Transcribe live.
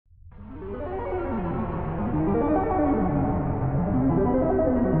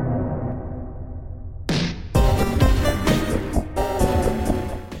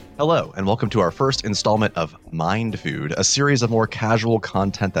Hello, and welcome to our first installment of Mind Food, a series of more casual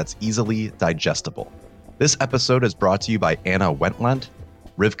content that's easily digestible. This episode is brought to you by Anna Wentland,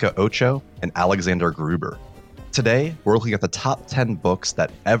 Rivka Ocho, and Alexander Gruber. Today, we're looking at the top 10 books that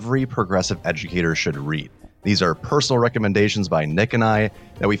every progressive educator should read. These are personal recommendations by Nick and I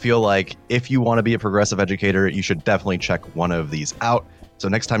that we feel like if you want to be a progressive educator, you should definitely check one of these out. So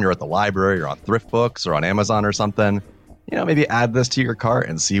next time you're at the library or on Thrift Books or on Amazon or something, maybe add this to your cart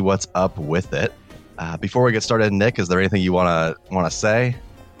and see what's up with it. Before we get started, Nick, is there anything you want to say?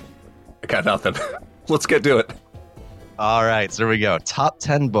 I got nothing. Let's get to it. All right, so here we go. Top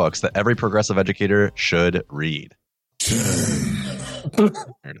 10 books that every progressive educator should read. 10. There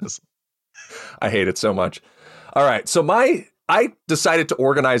it is. I hate it so much. All right, so I decided to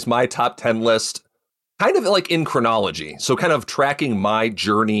organize my top 10 list kind of like in chronology. So kind of tracking my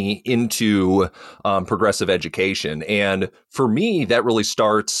journey into progressive education. And for me, that really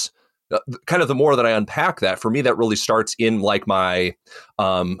starts kind of the more that I unpack that, for me, that really starts in like my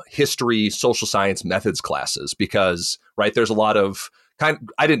history, social science methods classes, because, right, there's a lot of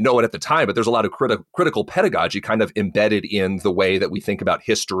I didn't know it at the time, but there's a lot of critical pedagogy kind of embedded in the way that we think about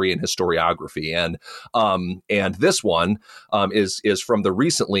history and historiography. And this one is from the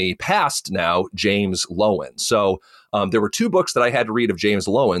recently passed now James Loewen. So there were two books that I had to read of James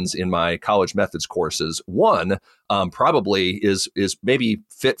Loewen's in my college methods courses. One probably is maybe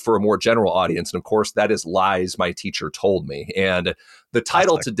fit for a more general audience. And of course, that is Lies My Teacher Told Me. And the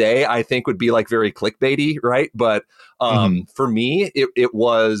title today, I think, would be like very clickbaity, right? But for me, it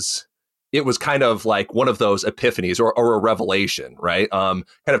was kind of like one of those epiphanies or a revelation, right? Kind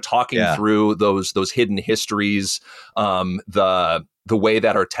of talking through those hidden histories, the way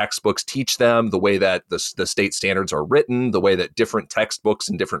that our textbooks teach them, the way that the state standards are written, the way that different textbooks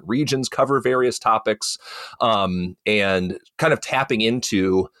in different regions cover various topics, and kind of tapping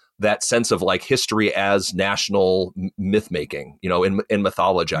into that sense of like history as national myth making, in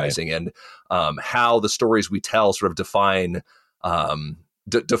mythologizing, right. And how the stories we tell sort of define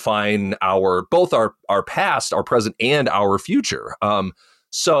both our past, our present, and our future.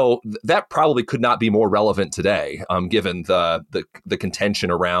 So that probably could not be more relevant today, given the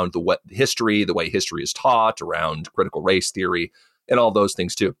contention around the way history is taught, around critical race theory, and all those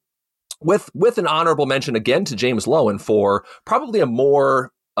things too. With an honorable mention again to James Loewen for probably a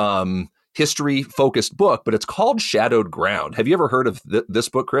more history focused book, but it's called Shadowed Ground. Have you ever heard of this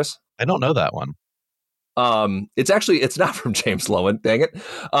book, Chris? I don't know that one. It's not from James Loewen. Dang it.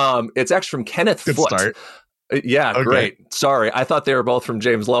 It's actually from Kenneth Good Foote. Start. Yeah, okay. Great. Sorry, I thought they were both from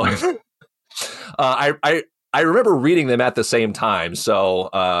James Loewen. I remember reading them at the same time, so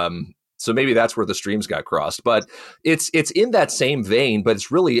maybe that's where the streams got crossed. But it's in that same vein, but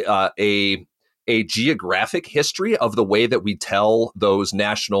it's really a geographic history of the way that we tell those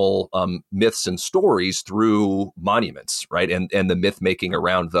national myths and stories through monuments, right? And the myth making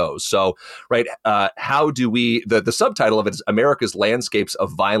around those. So, right, how do we, the subtitle of it is America's Landscapes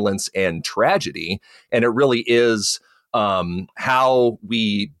of Violence and Tragedy. And it really is how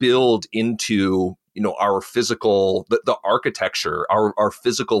we build into our physical, the architecture, our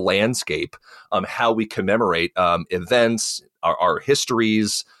physical landscape, how we commemorate events, our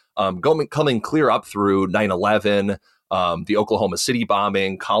histories, coming clear up through 9/11, the Oklahoma City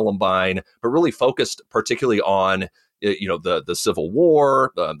bombing, Columbine, but really focused particularly on the Civil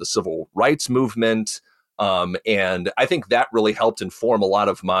War, the Civil Rights Movement, and I think that really helped inform a lot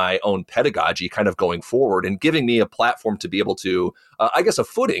of my own pedagogy, kind of going forward, and giving me a platform to be able to, a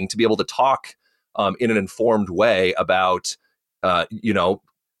footing to be able to talk in an informed way about, kind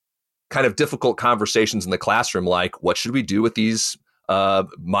of difficult conversations in the classroom, like what should we do with these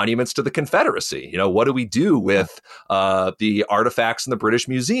monuments to the Confederacy? What do we do with the artifacts in the British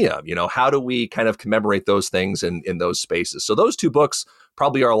Museum? How do we kind of commemorate those things in those spaces? So those two books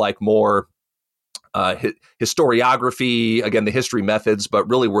probably are like more historiography, again, the history methods, but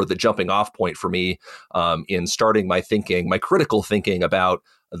really were the jumping off point for me in starting my critical thinking about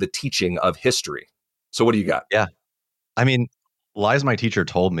the teaching of history. So what do you got? Yeah. I mean, Lies My Teacher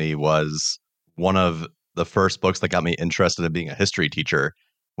Told Me was one of the first books that got me interested in being a history teacher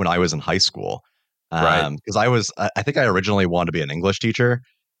when I was in high school. Right. Because I think I originally wanted to be an English teacher,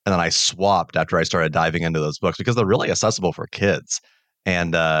 and then I swapped after I started diving into those books because they're really accessible for kids.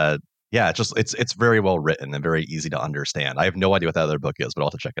 And it's very well written and very easy to understand. I have no idea what that other book is, but I'll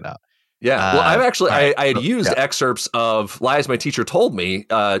have to check it out. Yeah, well, I've actually right. I had used excerpts of Lies My Teacher Told Me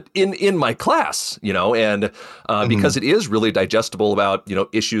in my class, and because it is really digestible about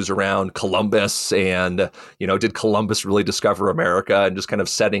issues around Columbus and did Columbus really discover America, and just kind of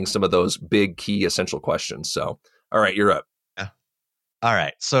setting some of those big key essential questions. So, all right, you're up. Yeah. All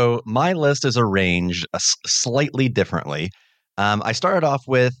right. So my list is arranged slightly differently. I started off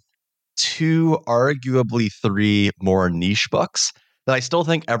with two, arguably three more niche books that I still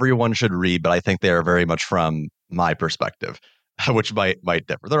think everyone should read, but I think they are very much from my perspective, which might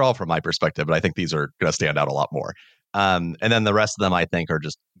differ. They're all from my perspective, but I think these are going to stand out a lot more. And then the rest of them, I think, are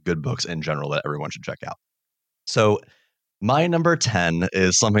just good books in general that everyone should check out. So my number 10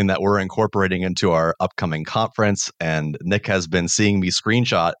 is something that we're incorporating into our upcoming conference. And Nick has been seeing me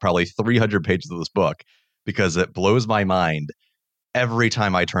screenshot probably 300 pages of this book because it blows my mind every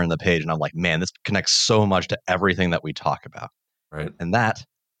time I turn the page. And I'm like, man, this connects so much to everything that we talk about. Right. And that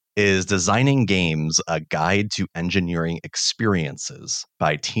is Designing Games, A Guide to Engineering Experiences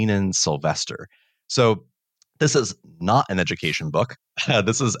by Tienan Sylvester. So this is not an education book.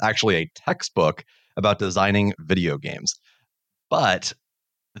 This is actually a textbook about designing video games. But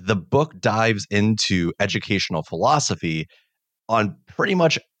the book dives into educational philosophy on pretty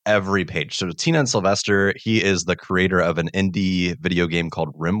much every page. So Tienan Sylvester, he is the creator of an indie video game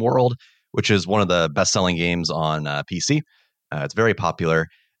called RimWorld, which is one of the best-selling games on PC. It's very popular,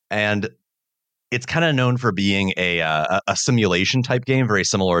 and it's kind of known for being a simulation type game, very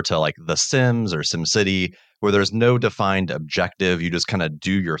similar to like The Sims or SimCity, where there's no defined objective. You just kind of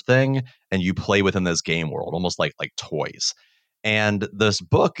do your thing and you play within this game world, almost like toys. And this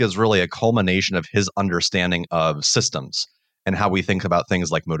book is really a culmination of his understanding of systems and how we think about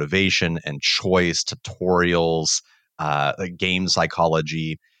things like motivation and choice, tutorials, game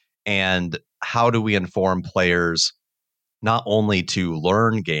psychology, and how do we inform players not only to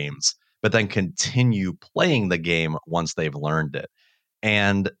learn games, but then continue playing the game once they've learned it.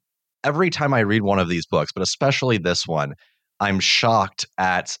 And every time I read one of these books, but especially this one, I'm shocked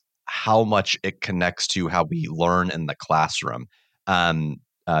at how much it connects to how we learn in the classroom.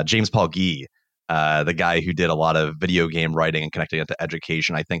 James Paul Gee, the guy who did a lot of video game writing and connecting it to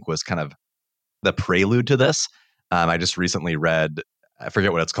education, I think was kind of the prelude to this. I just recently read, I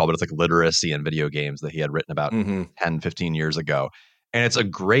forget what it's called, but it's like literacy in video games that he had written about 10, 15 years ago. And it's a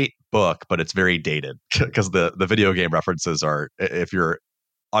great book, but it's very dated because the video game references are, if you're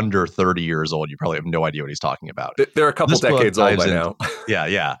under 30 years old, you probably have no idea what he's talking about. They're a couple decades old by now.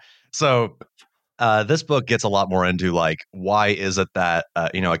 Yeah. So this book gets a lot more into like, why is it that,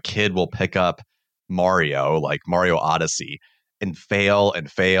 a kid will pick up Mario, like Mario Odyssey, and fail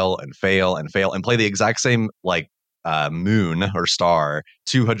and fail and fail and fail and play the exact same like moon or star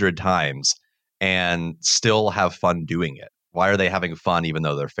 200 times and still have fun doing it? Why are they having fun even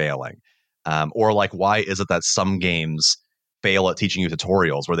though they're failing? Or like, why is it that some games fail at teaching you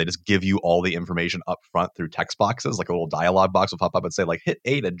tutorials where they just give you all the information up front through text boxes, like a little dialogue box will pop up and say like, hit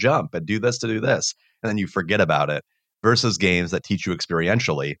A to jump and do this to do this. And then you forget about it, versus games that teach you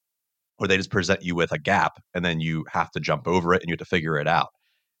experientially, or they just present you with a gap and then you have to jump over it and you have to figure it out.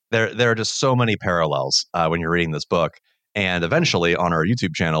 There are just so many parallels when you're reading this book. And eventually on our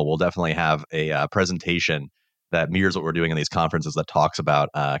YouTube channel, we'll definitely have a presentation that mirrors what we're doing in these conferences that talks about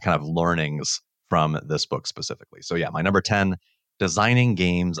kind of learnings from this book specifically. So yeah, my number 10, Designing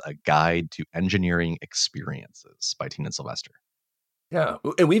Games, A Guide to Engineering Experiences by Tienan Sylvester. Yeah,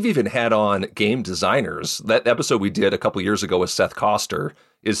 and we've even had on game designers. That episode we did a couple years ago with Seth Koster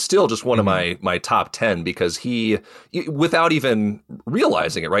is still just one of my top 10 because he, without even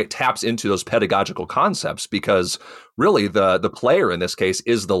realizing it, right, taps into those pedagogical concepts because really the player in this case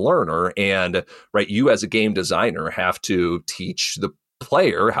is the learner. And right, you as a game designer have to teach the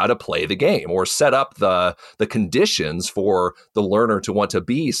player how to play the game or set up the conditions for the learner to want to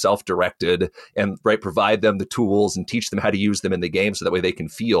be self-directed and right provide them the tools and teach them how to use them in the game so that way they can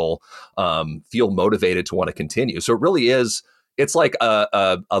feel motivated to want to continue. So it really is, it's like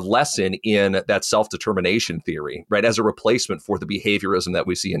a lesson in that self-determination theory, right? As a replacement for the behaviorism that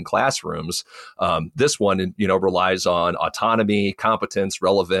we see in classrooms. This one, relies on autonomy, competence,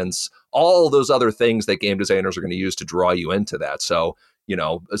 relevance, all those other things that game designers are going to use to draw you into that. So,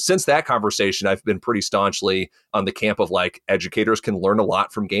 since that conversation, I've been pretty staunchly on the camp of like educators can learn a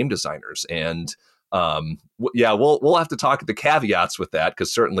lot from game designers. And we'll have to talk the caveats with that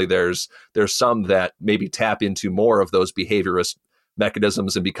because certainly there's some that maybe tap into more of those behaviorist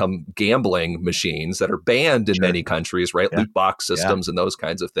mechanisms and become gambling machines that are banned in many countries, right? Yeah. Loot box systems and those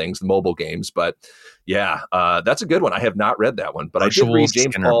kinds of things, the mobile games. But that's a good one. I have not read that one, but Virtual I did read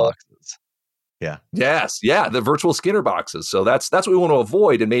James Paul. Boxes. Yeah. Yes. Yeah. The virtual Skinner boxes. So that's what we want to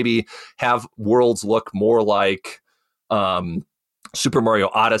avoid and maybe have worlds look more like Super Mario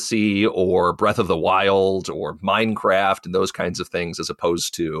Odyssey or Breath of the Wild or Minecraft and those kinds of things, as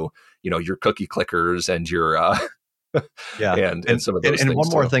opposed to, your cookie clickers and your, and some of those things. And one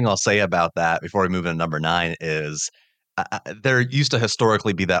more thing I'll say about that before we move into number 9 is there used to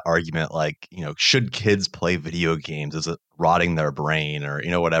historically be that argument, like, should kids play video games? Is it rotting their brain, or,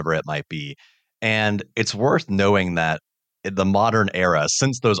 whatever it might be? And it's worth knowing that in the modern era,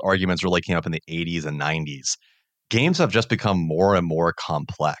 since those arguments really came up in the 80s and 90s, games have just become more and more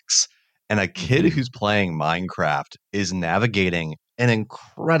complex. And a kid Mhm. who's playing Minecraft is navigating an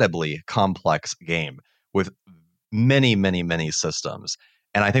incredibly complex game with many, many, many systems.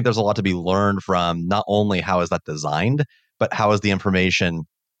 And I think there's a lot to be learned from not only how is that designed, but how is the information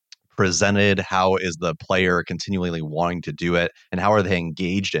presented? How is the player continually wanting to do it? And how are they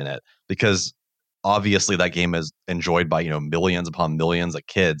engaged in it? Because obviously that game is enjoyed by, millions upon millions of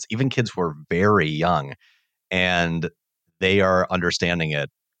kids, even kids who are very young, and they are understanding it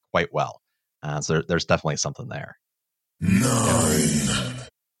quite well. So there's definitely something there. Nine.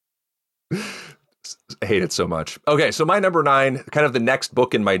 I hate it so much. Okay, so my number 9, kind of the next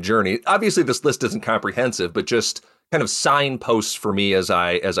book in my journey. Obviously, this list isn't comprehensive, but just kind of signposts for me as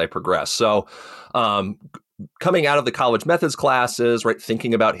I progress. So, coming out of the college methods classes, right,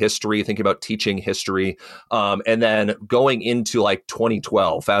 thinking about history, thinking about teaching history, and then going into like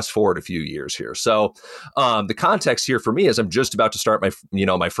 2012. Fast forward a few years here. So, the context here for me is I'm just about to start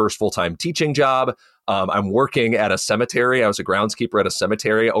my first full time teaching job. I'm working at a cemetery. I was a groundskeeper at a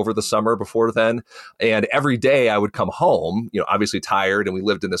cemetery over the summer before then. And every day I would come home, obviously tired. And we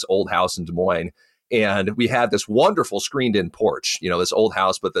lived in this old house in Des Moines. And we had this wonderful screened-in porch, this old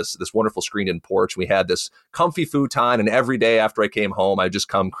house, but this wonderful screened-in porch. We had this comfy futon, and every day after I came home, I'd just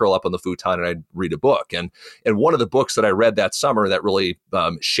come curl up on the futon and I'd read a book. And one of the books that I read that summer that really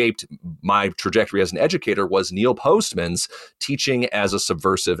shaped my trajectory as an educator was Neil Postman's Teaching as a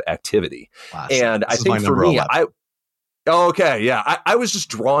Subversive Activity. Classic. And I This is my think for number me, 11. Okay, yeah, I was just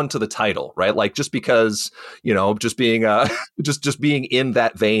drawn to the title, right? Like just because, just being just being in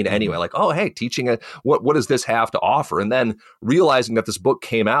that vein anyway. Like, oh, hey, teaching what does this have to offer? And then realizing that this book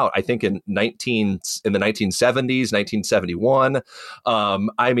came out, I think in the 1970s, 1971.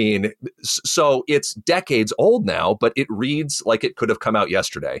 I mean, so it's decades old now, but it reads like it could have come out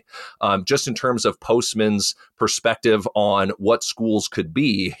yesterday. Just in terms of Postman's perspective on what schools could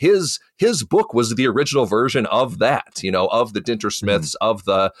be, his book was the original version of that, of the Dintersmiths, of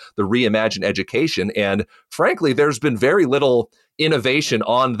the reimagined education. And frankly, there's been very little innovation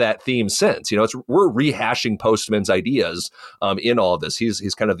on that theme since. We're rehashing Postman's ideas in all of this.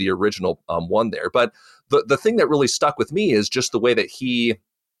 He's kind of the original one there. But the thing that really stuck with me is just the way that he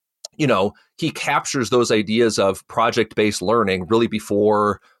captures those ideas of project-based learning really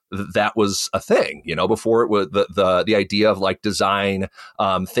before that was a thing, before it was the idea of like design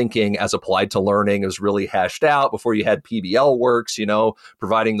thinking as applied to learning is really hashed out, before you had PBL works,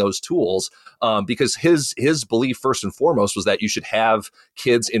 providing those tools. Because his belief first and foremost was that you should have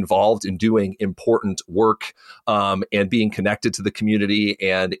kids involved in doing important work and being connected to the community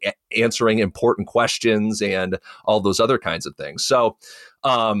and answering important questions and all those other kinds of things. So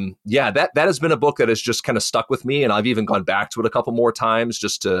that has been a book that has just kind of stuck with me, and I've even gone back to it a couple more times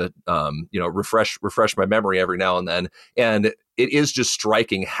just to refresh my memory every now and then. And it is just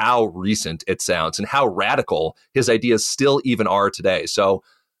striking how recent it sounds and how radical his ideas still even are today. So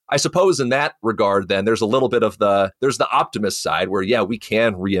I suppose in that regard, then there's a little bit of there's the optimist side where, yeah, we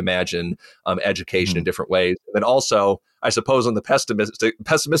can reimagine education in different ways. And then also, I suppose on the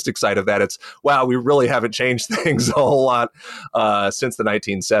pessimistic side of that, it's, wow, we really haven't changed things a whole lot since the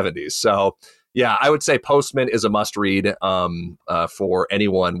 1970s. So yeah, I would say Postman is a must read for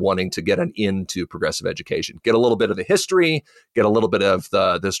anyone wanting to get into progressive education. Get a little bit of the history, get a little bit of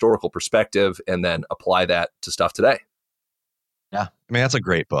the historical perspective, and then apply that to stuff today. Yeah, I mean, that's a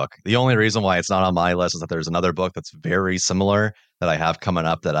great book. The only reason why it's not on my list is that there's another book that's very similar that I have coming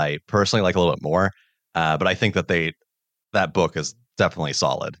up that I personally like a little bit more. But I think that that book is definitely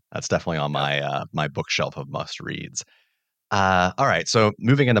solid. That's definitely on my bookshelf of must reads. All right, so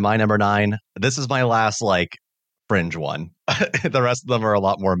moving into my number 9. This is my last like fringe one. The rest of them are a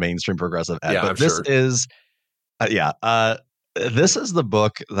lot more mainstream progressive ed. Yeah, But I'm this sure. is this is the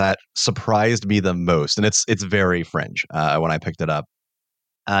book that surprised me the most, and it's very fringe when I picked it up.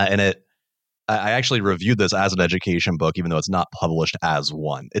 I actually reviewed this as an education book, even though it's not published as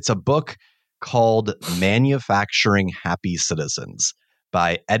one. It's a book called Manufacturing Happy Citizens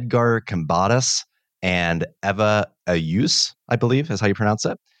by Edgar Cambadas and Eva Ayuse, I believe is how you pronounce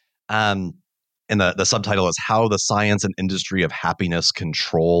it. And the subtitle is How the Science and Industry of Happiness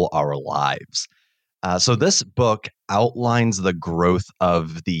Control Our Lives. So this book outlines the growth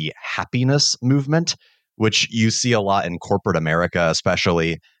of the happiness movement, which you see a lot in corporate America,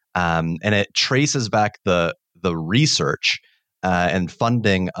 especially, and it traces back the research and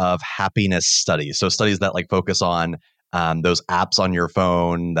funding of happiness studies. So studies that like focus on those apps on your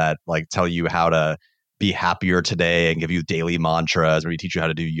phone that like tell you how to be happier today and give you daily mantras, or teach you how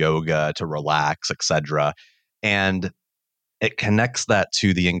to do yoga to relax, etc. And it connects that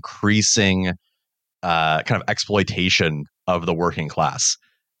to the increasing kind of exploitation of the working class,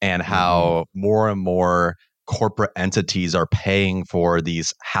 and how more and more corporate entities are paying for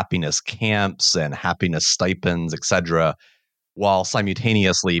these happiness camps and happiness stipends, etc., while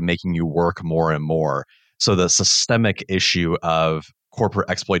simultaneously making you work more and more. So the systemic issue of corporate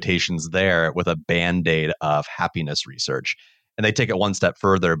exploitations there with a band-aid of happiness research. And they take it one step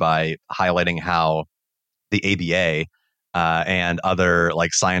further by highlighting how the ABA and other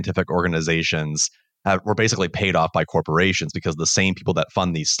like scientific organizations were basically paid off by corporations, because the same people that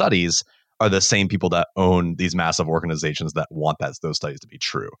fund these studies are the same people that own these massive organizations that want those studies to be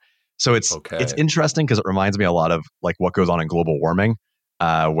true. So it's interesting because it reminds me a lot of like what goes on in global warming,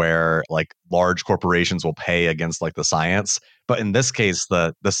 where like large corporations will pay against like the science, but in this case,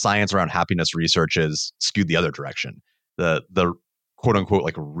 the science around happiness research is skewed the other direction. The quote unquote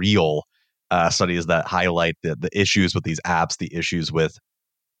like real studies that highlight the issues with these apps, the issues with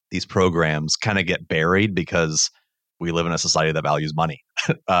these programs, kind of get buried because we live in a society that values money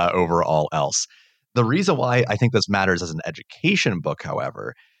over all else. The reason why I think this matters as an education book,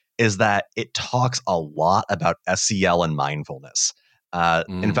 however, is that it talks a lot about SEL and mindfulness.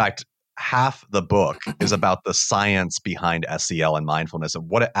 In fact, half the book is about the science behind SEL and mindfulness and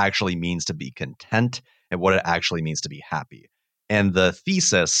what it actually means to be content and what it actually means to be happy. And the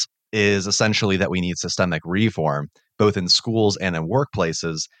thesis is essentially that we need systemic reform, both in schools and in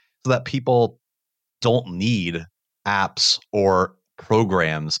workplaces, so that people don't need apps or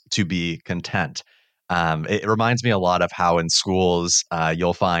programs to be content. It reminds me a lot of how in schools,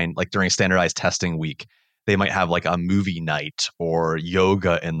 you'll find like during standardized testing week, they might have like a movie night or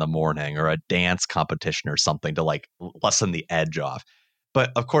yoga in the morning or a dance competition or something to like lessen the edge off.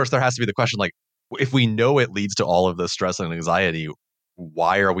 But of course, there has to be the question like, if we know it leads to all of this stress and anxiety,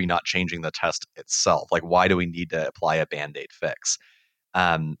 why are we not changing the test itself? Like, why do we need to apply a band-aid fix?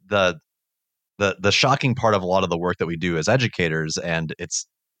 The shocking part of a lot of the work that we do as educators, and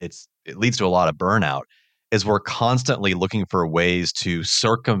it leads to a lot of burnout, is we're constantly looking for ways to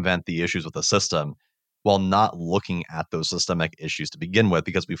circumvent the issues with the system while not looking at those systemic issues to begin with,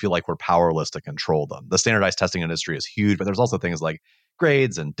 because we feel like we're powerless to control them. The standardized testing industry is huge, but there's also things like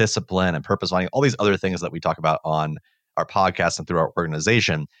grades and discipline and purpose finding, all these other things that we talk about on our podcast and through our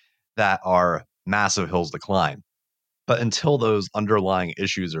organization that are massive hills to climb. But until those underlying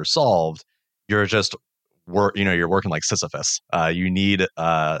issues are solved, you're just you're working like Sisyphus. You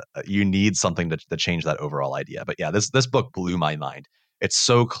need something to change that overall idea. But yeah, this book blew my mind. It's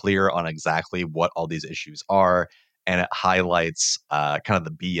so clear on exactly what all these issues are, and it highlights kind of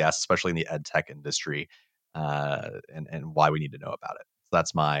the BS, especially in the ed tech industry, and why we need to know about it.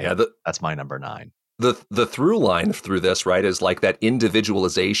 So that's my number 9. The through line through this, right, is like that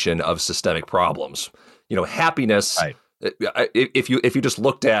individualization of systemic problems. Happiness. Right. If you just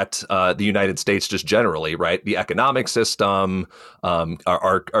looked at the United States just generally, right, the economic system,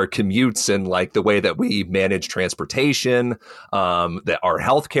 our commutes, and like the way that we manage transportation, that our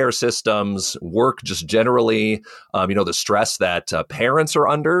healthcare systems work just generally, the stress that parents are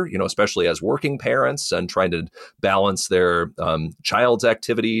under, especially as working parents and trying to balance their child's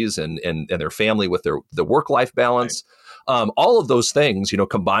activities and their family with the work-life balance. Right. All of those things,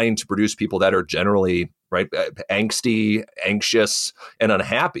 combine to produce people that are generally angsty, anxious, and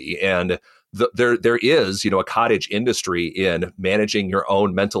unhappy. And there is, a cottage industry in managing your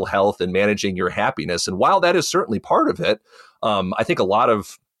own mental health and managing your happiness. And while that is certainly part of it, I think a lot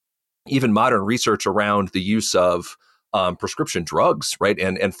of even modern research around the use of prescription drugs, right,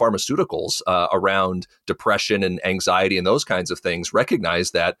 and pharmaceuticals around depression and anxiety and those kinds of things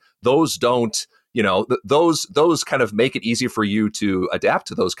recognize that those don't. Those kind of make it easy for you to adapt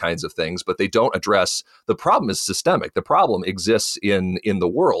to those kinds of things, but they don't address the problem is systemic. The problem exists in the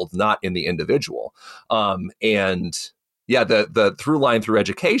world, not in the individual. And yeah, the through line through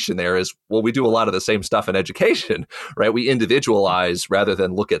education there is, well, we do a lot of the same stuff in education, right? We individualize rather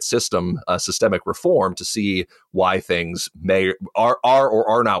than look at systemic reform to see why things are or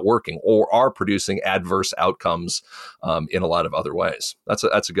are not working or are producing adverse outcomes in a lot of other ways. That's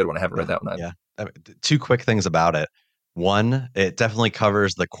a good one. I haven't read that one either. Yeah. Two quick things about it. One, it definitely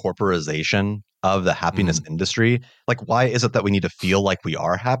covers the corporatization of the happiness industry. Like, why is it that we need to feel like we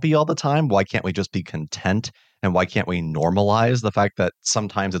are happy all the time? Why can't we just be content? And why can't we normalize the fact that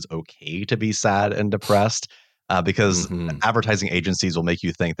sometimes it's okay to be sad and depressed? Because advertising agencies will make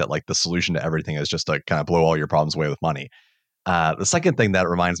you think that like the solution to everything is just to kind of blow all your problems away with money. The second thing that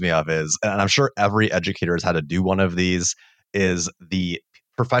reminds me of is, and I'm sure every educator has had to do one of these, is the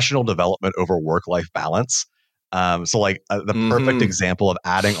professional development over work-life balance. The perfect Hmm. example of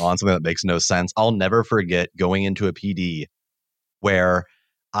adding on something that makes no sense. I'll never forget going into a PD where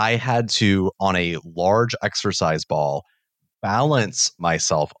I had to, on a large exercise ball, balance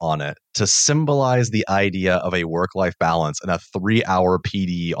myself on it to symbolize the idea of a work-life balance in a 3-hour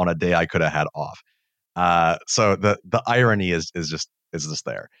PD on a day I could have had off. So the irony is just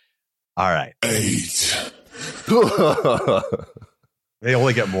there. All right. Eight. They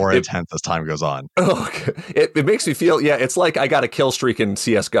only get more it intense as time goes on. Okay. It makes me feel, yeah, it's like I got a kill streak in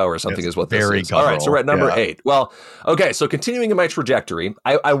CSGO or something It's is what this very is. All right, so we're guttural. at number Yeah. 8. Well, okay, so continuing in my trajectory,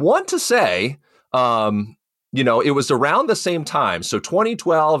 I want to say, it was around the same time. So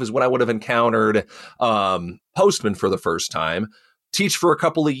 2012 is when I would have encountered Postman for the first time. Teach for a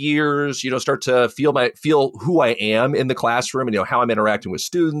couple of years, start to feel who I am in the classroom and how I'm interacting with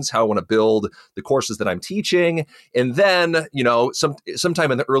students, how I want to build the courses that I'm teaching. And then, sometime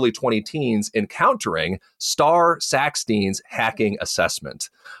in the early 20 teens, encountering Star Sackstein's Hacking Assessment.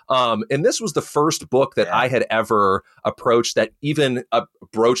 And this was the first book that Yeah. I had ever approached that even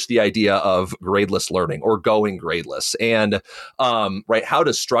broached the idea of gradeless learning or going gradeless and, right, how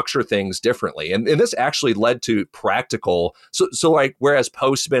to structure things differently. And this actually led to practical. So like, whereas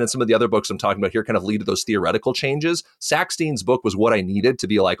Postman and some of the other books I'm talking about here kind of lead to those theoretical changes, Sackstein's book was what I needed to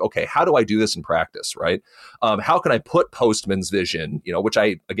be like, okay, how do I do this in practice, right? How can I put Postman's vision, which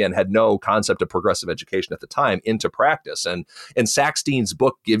I, again, had no concept of progressive education at the time, into practice? And Sackstein's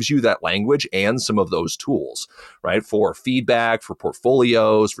book gives you that language and some of those tools, right? For feedback, for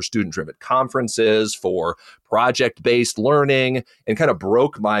portfolios, for student-driven conferences, for project-based learning, and kind of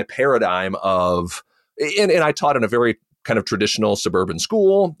broke my paradigm of, and I taught in a very kind of traditional suburban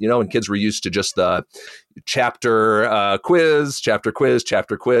school, and kids were used to just the chapter quiz, chapter quiz,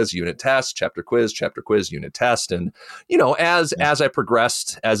 chapter quiz, unit test, chapter quiz, unit test. And, Yeah. as I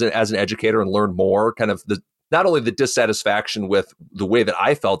progressed as an educator and learned more, kind of not only the dissatisfaction with the way that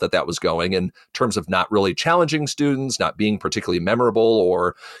I felt that was going in terms of not really challenging students, not being particularly memorable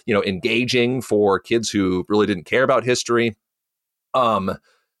or, engaging for kids who really didn't care about history.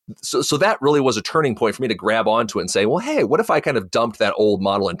 So that really was a turning point for me to grab onto it and say, well, hey, what if I kind of dumped that old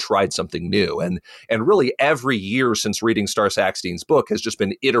model and tried something new? And really every year since reading Star Sackstein's book has just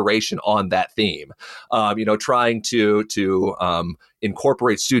been iteration on that theme. Trying to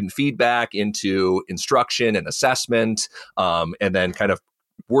incorporate student feedback into instruction and assessment, and then kind of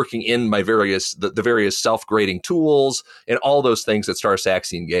working in my the various self-grading tools and all those things that Star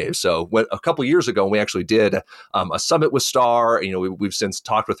Sackstein gave. So a couple years ago, we actually did a summit with Star. We've since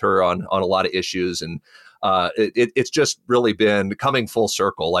talked with her on a lot of issues, and it's just really been coming full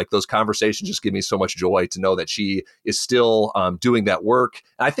circle. Like, those conversations just give me so much joy to know that she is still doing that work.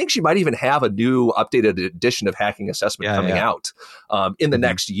 And I think she might even have a new updated edition of Hacking Assessment coming out in the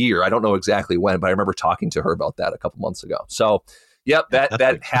next year. I don't know exactly when, but I remember talking to her about that a couple months ago. So, yep, Yeah, that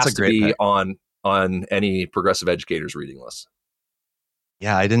that's a has to great be pick. on any progressive educator's reading list.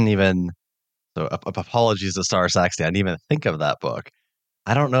 Yeah, I didn't even. So apologies to Star Saxton. I didn't even think of that book.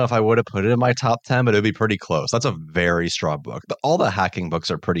 I don't know if I would have put it in my top 10, but it would be pretty close. That's a very strong book. All the hacking books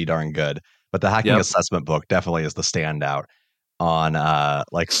are pretty darn good, but the hacking Yep. assessment book definitely is the standout on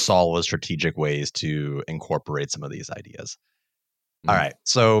like solid strategic ways to incorporate some of these ideas. All Mm. right.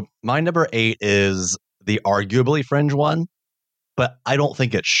 So my number 8 is the arguably fringe one, but I don't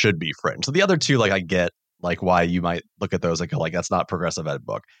think it should be fringe. So the other two, like, I get like why you might look at those and go like, that's not progressive ed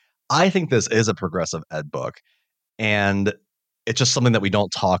book. I think this is a progressive ed book, and it's just something that we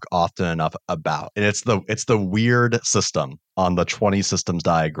don't talk often enough about. And it's the weird system on the 20 systems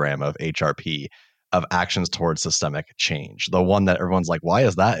diagram of HRP, of actions towards systemic change. The one that everyone's like, why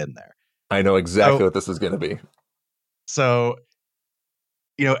is that in there? I know So exactly what this is going to be. so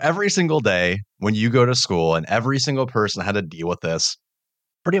every single day when you go to school, and every single person had to deal with this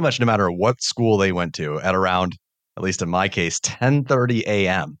pretty much no matter what school they went to, at around, at least in my case, 10:30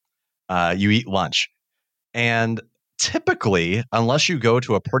 a.m. You eat lunch. And typically, unless you go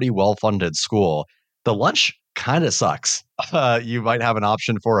to a pretty well-funded school, the lunch kind of sucks. You might have an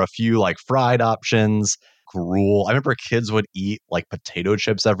option for a few like fried options, gruel. I remember kids would eat like potato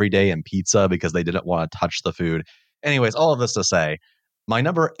chips every day and pizza because they didn't want to touch the food. Anyways, all of this to say, my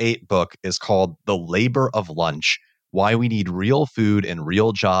number 8 book is called The Labor of Lunch: Why We Need Real Food and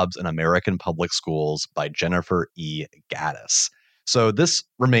Real Jobs in American Public Schools by Jennifer E. Gaddis. So this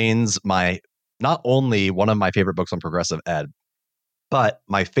remains not only one of my favorite books on progressive ed, but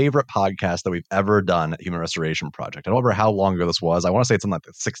my favorite podcast that we've ever done at Human Restoration Project. I don't remember how long ago this was. I want to say it's in like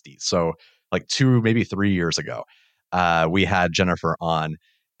the 60s. So like 2, maybe 3 years ago. we had Jennifer on.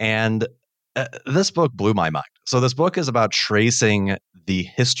 And this book blew my mind. So this book is about tracing the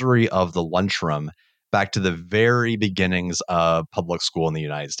history of the lunchroom back to the very beginnings of public school in the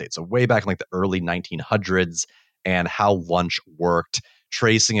United States. So way back in like the early 1900s, and how lunch worked,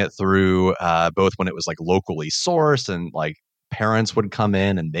 tracing it through both when it was like locally sourced and like parents would come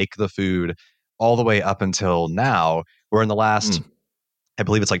in and make the food, all the way up until now, where in the last, I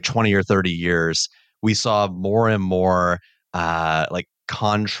believe it's like 20 or 30 years, we saw more and more like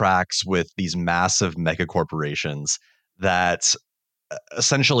contracts with these massive mega corporations that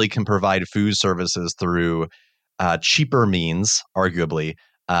essentially can provide food services through cheaper means, arguably,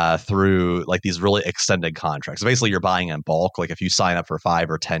 through like these really extended contracts. So basically, you're buying in bulk. Like if you sign up for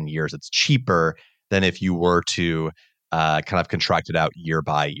 5 or 10 years, it's cheaper than if you were to kind of contract it out year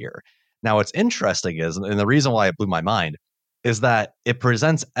by year. Now, what's interesting is, and the reason why it blew my mind, is that it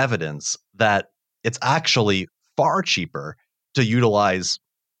presents evidence that it's actually far cheaper to utilize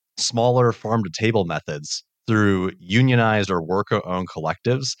smaller farm to table methods through unionized or worker owned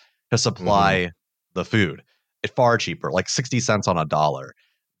collectives to supply the food. It's far cheaper, like 60 cents on a dollar.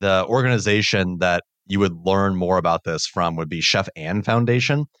 The organization that you would learn more about this from would be Chef Ann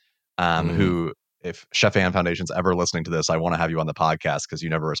Foundation, who, if Chef Ann Foundation's ever listening to this, I want to have you on the podcast because you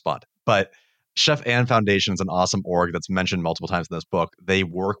never respond. But Chef Ann Foundation is an awesome org that's mentioned multiple times in this book. They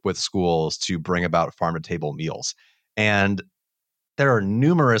work with schools to bring about farm to table meals. And there are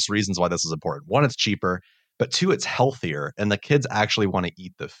numerous reasons why this is important. One, it's cheaper, but two, it's healthier, and the kids actually want to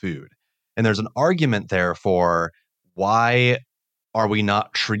eat the food. And there's an argument there for why are we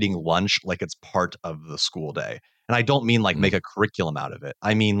not treating lunch like it's part of the school day? And I don't mean like make a curriculum out of it.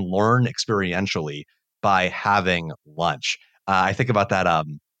 I mean learn experientially by having lunch. I think about that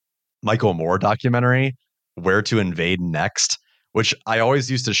Michael Moore documentary, Where to Invade Next, which I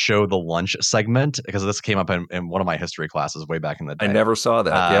always used to show the lunch segment because this came up in one of my history classes way back in the day. I never saw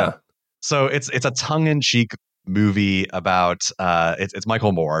that. Yeah. So it's a tongue-in-cheek movie about it's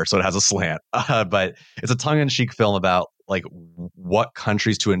Michael Moore, so it has a slant, but it's a tongue-in-cheek film about like what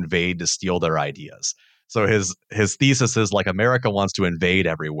countries to invade to steal their ideas. So his thesis is like America wants to invade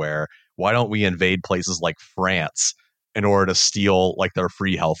everywhere. Why don't we invade places like France in order to steal like their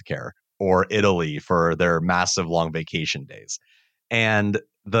free healthcare, or Italy for their massive long vacation days? And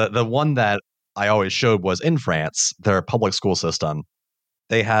the one that I always showed was in France, their public school system.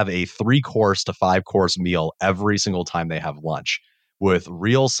 They have a 3-course to 5-course meal every single time they have lunch with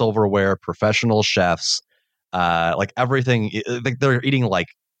real silverware, professional chefs, like everything. They're eating like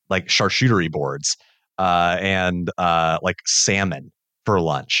charcuterie boards and like salmon for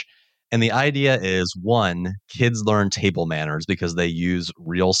lunch. And the idea is, one, kids learn table manners because they use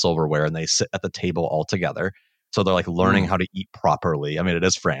real silverware and they sit at the table all together. So they're like learning how to eat properly. I mean, it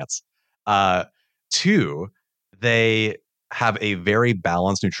is France. Two, they have a very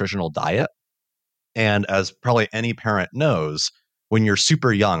balanced nutritional diet. And as probably any parent knows, when you're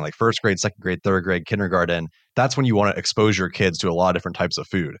super young, like first grade, second grade, third grade, kindergarten, that's when you want to expose your kids to a lot of different types of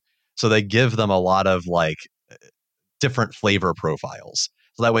food. So they give them a lot of like different flavor profiles.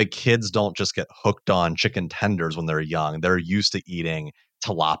 So that way kids don't just get hooked on chicken tenders when they're young. They're used to eating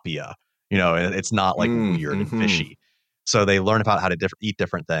tilapia, and it's not like weird and fishy. So they learn about how to eat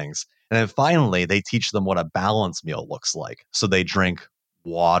different things. And then finally, they teach them what a balanced meal looks like. So they drink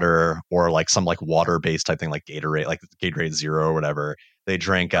water or like some like water-based type thing like Gatorade Zero or whatever. They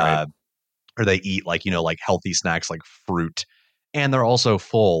drink or they eat like, like healthy snacks like fruit. And they're also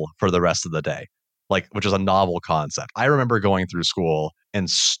full for the rest of the day, like, which is a novel concept. I remember going through school and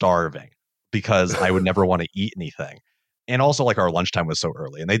starving because I would never want to eat anything. And also like our lunchtime was so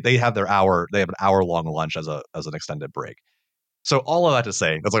early, and they have an hour long lunch as an extended break. So all of that to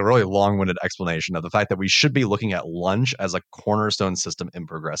say, that's like a really long-winded explanation of the fact that we should be looking at lunch as a cornerstone system in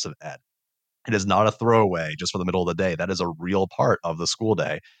progressive ed. It is not a throwaway just for the middle of the day. That is a real part of the school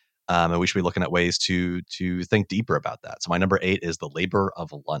day. And we should be looking at ways to think deeper about that. So my number 8 is The Labor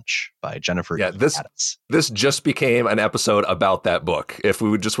of Lunch by Jennifer E. Adams. This just became an episode about that book. If we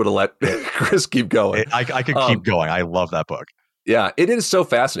would have let Chris keep going. I could keep going. I love that book. Yeah, it is so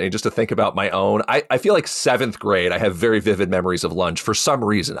fascinating just to think about my own. I feel like 7th grade, I have very vivid memories of lunch for some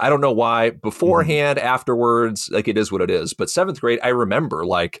reason. I don't know why. Beforehand, afterwards, like it is what it is. But 7th grade, I remember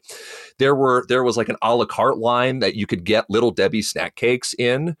like there was like an a la carte line that you could get Little Debbie snack cakes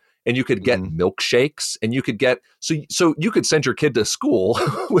in. And you could get milkshakes, and you could get so you could send your kid to school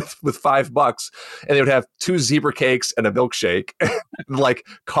with $5, and they would have 2 zebra cakes and a milkshake, and like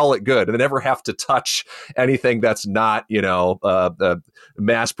call it good, and they never have to touch anything that's not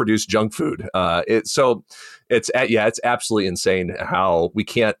mass produced junk food. It's absolutely insane how we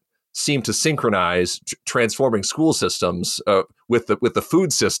can't seem to synchronize transforming school systems with the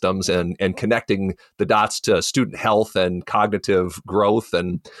food systems and connecting the dots to student health and cognitive growth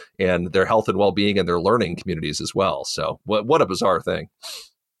and their health and well-being and their learning communities as well. So what a bizarre thing.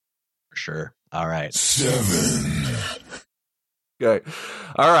 For sure. All right. 7. Okay.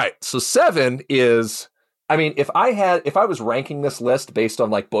 All right. So 7 is, I mean, if I was ranking this list based on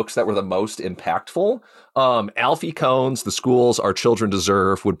like books that were the most impactful, Alfie Kohn's The Schools Our Children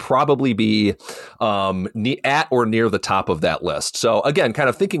Deserve would probably be at or near the top of that list. So again, kind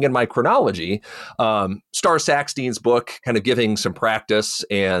of thinking in my chronology, Star Sackstein's book kind of giving some practice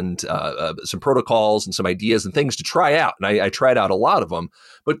and some protocols and some ideas and things to try out. And I tried out a lot of them.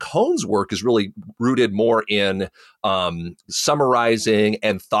 But Kohn's work is really rooted more in summarizing,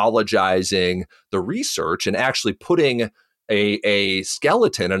 anthologizing the research and actually putting a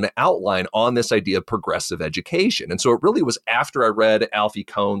skeleton, an outline on this idea of progressive education. And so it really was after I read Alfie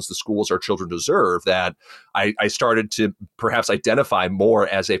Kohn's The Schools Our Children Deserve that I started to perhaps identify more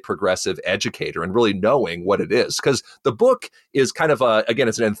as a progressive educator and really knowing what it is. Because the book is kind of, again,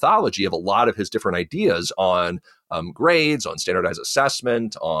 it's an anthology of a lot of his different ideas on grades, on standardized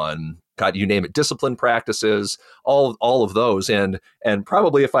assessment, on God, you name it, discipline practices, all of those. And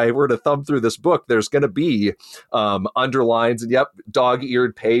probably if I were to thumb through this book, there's going to be underlines and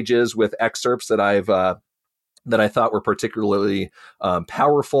dog-eared pages with excerpts that I thought were particularly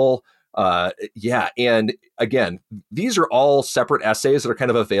powerful. And again, these are all separate essays that are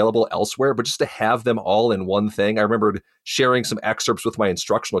kind of available elsewhere, but just to have them all in one thing. I remembered sharing some excerpts with my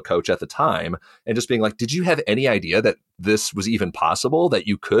instructional coach at the time and just being like, did you have any idea that this was even possible, that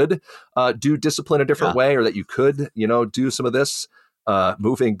you could do discipline a different way, or that you could, do some of this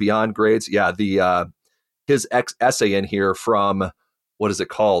moving beyond grades? Yeah. His essay in here from, what is it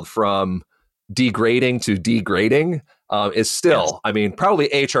called? From degrading to degrading is still, yes. I mean, probably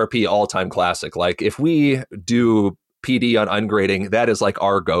HRP all-time classic. Like if we do PD on ungrading, that is like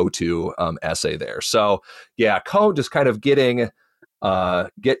our go-to essay there. So yeah, Kohn just kind of getting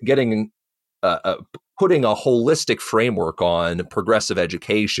putting a holistic framework on progressive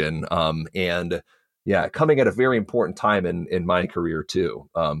education and coming at a very important time in my career too.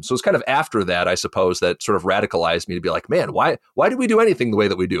 So it's kind of after that, I suppose, that sort of radicalized me to be like, man, why do we do anything the way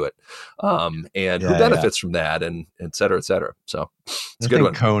that we do it? And who benefits from that, and et cetera, et cetera. So it's a good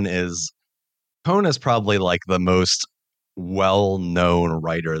one. Kohn is probably like the most well-known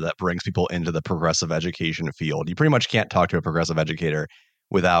writer that brings people into the progressive education field. You pretty much can't talk to a progressive educator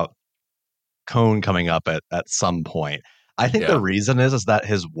without Kohn coming up at some point. I think the reason is that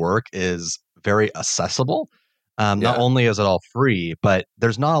his work is very accessible. Not only is it all free, but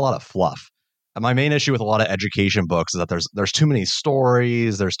there's not a lot of fluff. My main issue with a lot of education books is that there's too many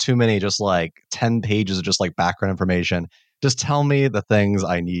stories. There's too many just like 10 pages of just like background information. Just tell me the things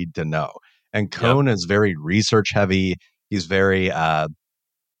I need to know. And Kohn is very research heavy. He's very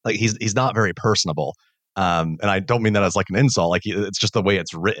he's not very personable. And I don't mean that as like an insult. Like it's just the way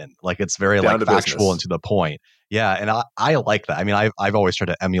it's written. Like it's very like factual and to the point. Yeah, and I like that. I mean, I've always tried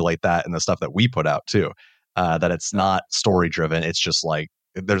to emulate that in the stuff that we put out too. That it's not story driven. It's just like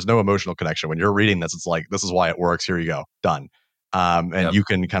there's no emotional connection. When you're reading this, it's like this is why it works. Here you go, done. And you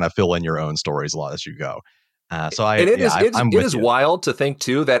can kind of fill in your own stories a lot as you go. It is wild to think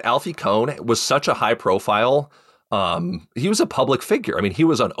too that Alfie Kohn was such a high profile. He was a public figure. I mean, he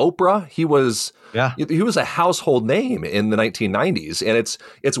was on Oprah. He was a household name in the 1990s, and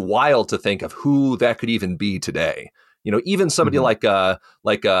it's wild to think of who that could even be today. Even somebody like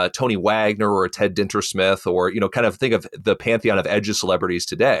Tony Wagner or Ted Dintersmith, or kind of think of the pantheon of edge celebrities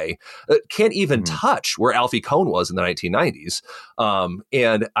today, can't even touch where Alfie Kohn was in the 1990s.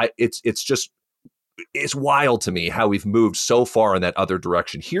 It's wild to me how we've moved so far in that other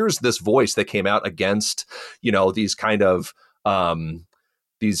direction. Here's this voice that came out against, these kind of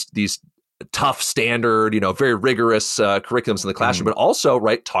these tough standard, very rigorous curriculums in the classroom, but also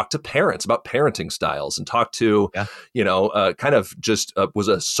talk to parents about parenting styles and talk to, kind of just was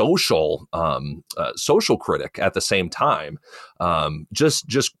a social critic at the same time.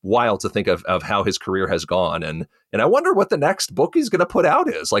 Just wild to think of how his career has gone. And I wonder what the next book he's going to put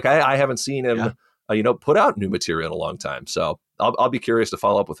out is. Like, I haven't seen him, put out new material in a long time. So I'll be curious to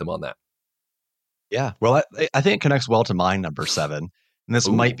follow up with him on that. Yeah. Well, I think it connects well to my number 7. And this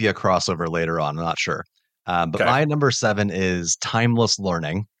might be a crossover later on. I'm not sure. But my number 7 is Timeless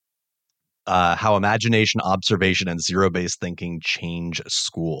Learning, How Imagination, Observation, and Zero-Based Thinking Change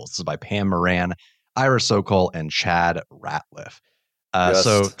Schools. This is by Pam Moran, Ira Sokol, and Chad Ratliff.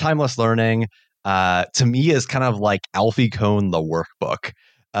 So Timeless Learning, to me, is kind of like Alfie Kohn, the workbook.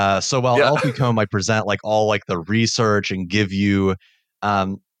 So while Alfie Kohn might present like all like the research and give you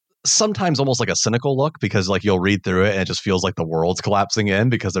sometimes almost like a cynical look, because like you'll read through it and it just feels like the world's collapsing in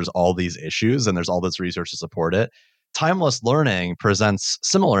because there's all these issues and there's all this research to support it. Timeless learning presents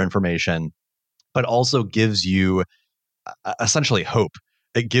similar information, but also gives you essentially hope.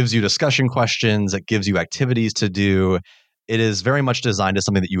 It gives you discussion questions. It gives you activities to do. It is very much designed as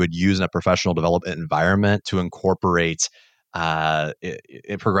something that you would use in a professional development environment to incorporate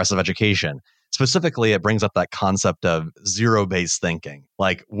progressive education. Specifically, it brings up that concept of zero-based thinking.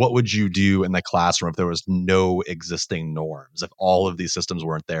 Like, what would you do in the classroom if there was no existing norms? If all of these systems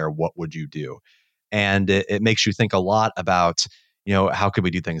weren't there, what would you do? And it makes you think a lot about, how could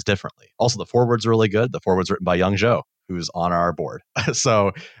we do things differently? Also, the foreword's really good. The foreword's written by Young Jo, who's on our board.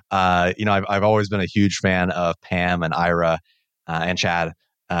 So, I've always been a huge fan of Pam and Ira and Chad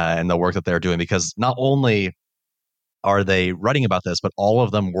and the work that they're doing, because not only are they writing about this, but all of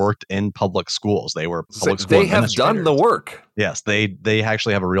them worked in public schools. They were public school They have done the work. Yes, they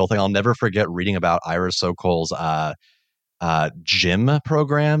actually have a real thing. I'll never forget reading about Ira Sokol's gym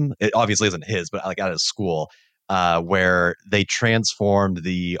program. It obviously isn't his, but like at his school, where they transformed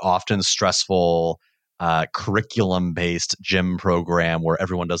the often stressful curriculum-based gym program where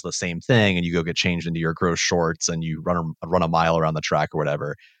everyone does the same thing and you go get changed into your gross shorts and you run a mile around the track or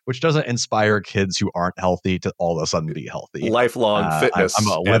whatever, which doesn't inspire kids who aren't healthy to all of a sudden be healthy. Lifelong fitness. I'm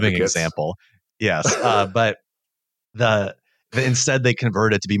a living advocates. example. Yes, but instead they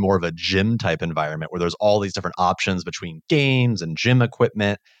converted it to be more of a gym type environment where there's all these different options between games and gym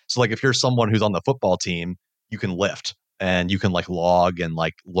equipment. So like if you're someone who's on the football team, you can lift and you can like log and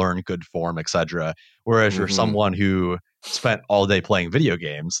like learn good form, etc. Whereas you're someone who spent all day playing video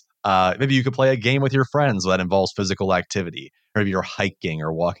games, maybe you could play a game with your friends that involves physical activity, or maybe you're hiking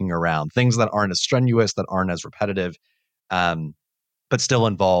or walking around, things that aren't as strenuous, that aren't as repetitive, but still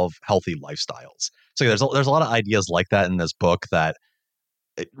involve healthy lifestyles. So there's a lot of ideas like that in this book that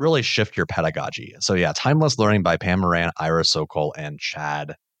it really shift your pedagogy. So yeah, Timeless Learning by Pam Moran, Ira Sokol, and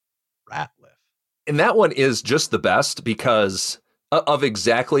Chad Ratliff. And that one is just the best because of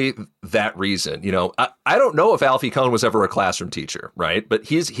exactly that reason. I don't know if Alfie Kohn was ever a classroom teacher, right? But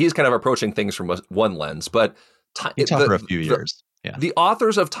he's kind of approaching things from one lens. But he taught for a few years. Yeah. The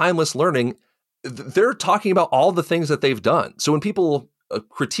authors of Timeless Learning, they're talking about all the things that they've done. So when people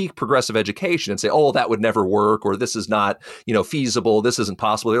critique progressive education and say, oh, that would never work, or this is not, feasible, this isn't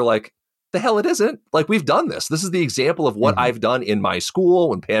possible, they're like, the hell it isn't. Like, we've done this. This is the example of what I've done in my school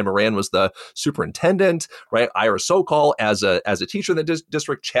when Pam Moran was the superintendent, right? Ira Sokol as a teacher in the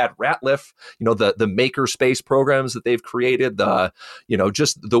district, Chad Ratliff, the maker space programs that they've created,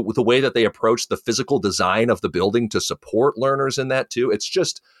 just the way that they approach the physical design of the building to support learners in that too. It's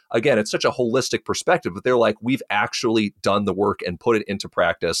just, again, it's such a holistic perspective, but they're like, we've actually done the work and put it into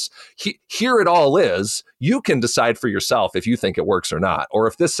practice. Here it all is. You can decide for yourself if you think it works or not, or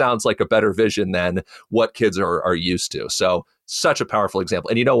if this sounds like a better vision than what kids are used to. So such a powerful example.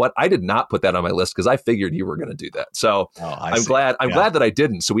 And you know what? I did not put that on my list because I figured you were going to do that. So I'm glad that I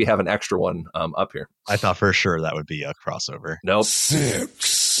didn't. So we have an extra one up here. I thought for sure that would be a crossover. Nope.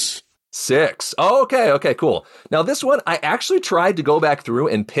 6. Oh, okay, cool. Now this one, I actually tried to go back through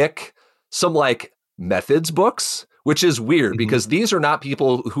and pick some like methods books, which is weird because these are not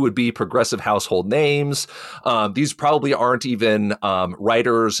people who would be progressive household names. These probably aren't even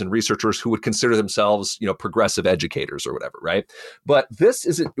writers and researchers who would consider themselves, progressive educators or whatever, right? But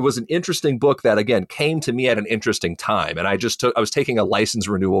it was an interesting book that, again, came to me at an interesting time. And I was taking a license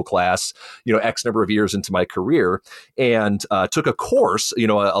renewal class, X number of years into my career, and took a course,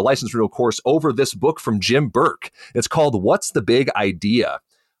 a license renewal course over this book from Jim Burke. It's called What's the Big Idea?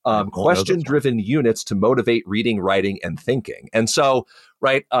 Question-driven units to motivate reading, writing, and thinking. And so,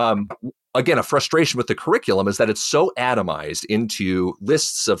 right, again, a frustration with the curriculum is that it's so atomized into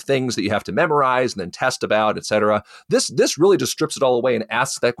lists of things that you have to memorize and then test about, et cetera. This really just strips it all away and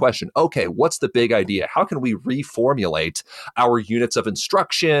asks that question, okay, what's the big idea? How can we reformulate our units of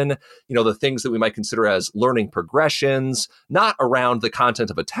instruction, the things that we might consider as learning progressions, not around the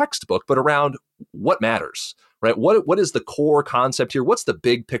content of a textbook, but around what matters? Right? What is the core concept here? What's the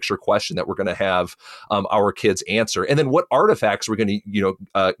big picture question that we're going to have our kids answer? And then what artifacts we're going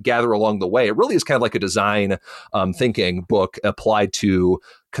to gather along the way? It really is kind of like a design thinking book applied to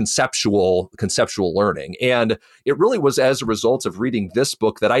conceptual learning. And it really was as a result of reading this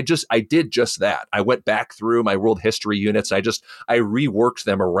book that I did just that. I went back through my world history units. I reworked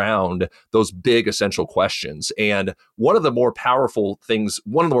them around those big essential questions. And one of the more powerful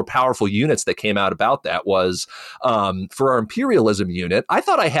units that came out about that was for our imperialism unit. I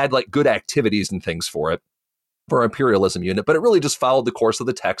thought I had like good activities and things for it. For our imperialism unit, but it really just followed the course of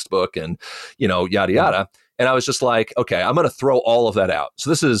the textbook and, yada, yada. And I was just like, okay, I'm going to throw all of that out. So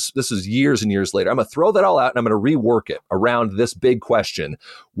this is years and years later. I'm going to throw that all out and I'm going to rework it around this big question.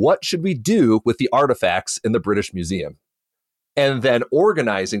 What should we do with the artifacts in the British Museum? And then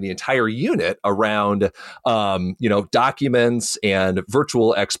organizing the entire unit around, documents and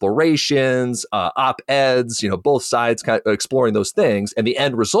virtual explorations, op-eds, both sides kind of exploring those things. And the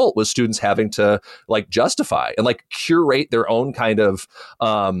end result was students having to like justify and like curate their own kind of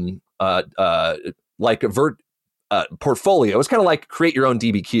portfolio. It's kind of like create your own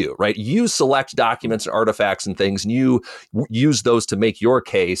DBQ, right? You select documents and artifacts and things, and you use those to make your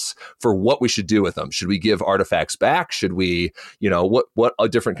case for what we should do with them. Should we give artifacts back? Should we, what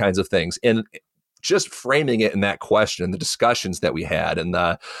different kinds of things? And just framing it in that question, the discussions that we had, and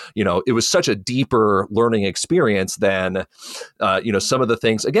it was such a deeper learning experience than, some of the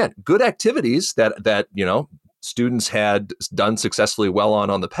things, again, good activities that students had done successfully well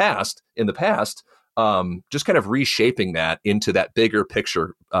in the past, just kind of reshaping that into that bigger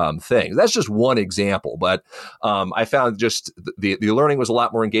picture thing. That's just one example, but I found just the learning was a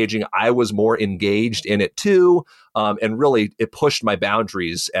lot more engaging. I was more engaged in it too, and really it pushed my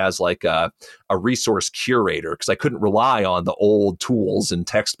boundaries as like a resource curator, because I couldn't rely on the old tools and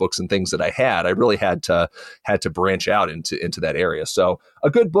textbooks and things that I had. I really had to branch out into that area. So a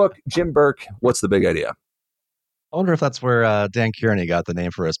good book, Jim Burke, What's the Big Idea? I wonder if that's where Dan Kearney got the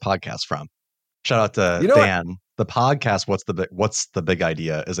name for his podcast from. Shout out to Dan. The podcast, What's the Big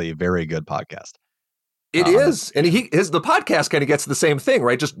Idea, is a very good podcast. It is. And the podcast kind of gets the same thing,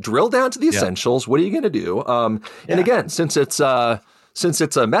 right? Just drill down to the essentials. What are you going to do? And again, since it's a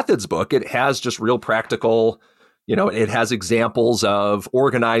methods book, it has just real practical, it has examples of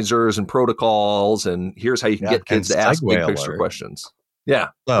organizers and protocols, and here's how you can get kids to ask big picture questions. Yeah.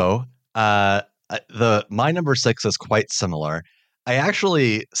 So my number 6 is quite similar. I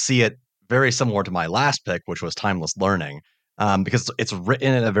actually see it very similar to my last pick, which was Timeless Learning, because it's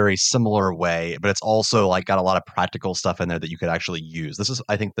written in a very similar way, but it's also like got a lot of practical stuff in there that you could actually use. This is,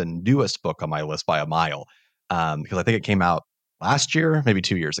 I think, the newest book on my list by a mile, because I think it came out last year, maybe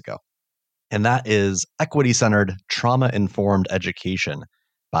 2 years ago. And that is Equity-Centered, Trauma-Informed Education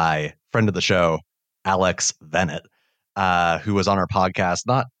by friend of the show, Alex Bennett, who was on our podcast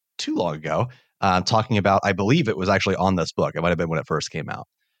not too long ago, talking about, I believe it was actually on this book. It might have been when it first came out.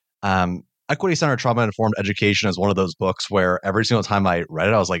 Equity-Centered, Trauma-Informed Education is one of those books where every single time I read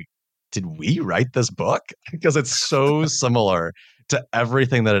it, I was like, did we write this book? Because it's so similar to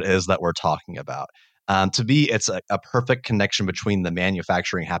everything that it is that we're talking about. To me, it's a perfect connection between the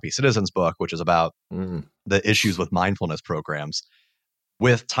Manufacturing Happy Citizens book, which is about the issues with mindfulness programs,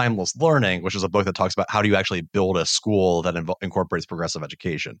 with Timeless Learning, which is a book that talks about how do you actually build a school that incorporates progressive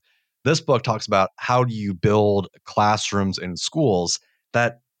education. This book talks about how do you build classrooms in schools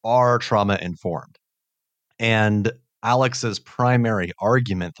that are trauma-informed. And Alex's primary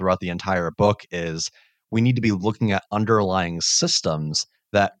argument throughout the entire book is we need to be looking at underlying systems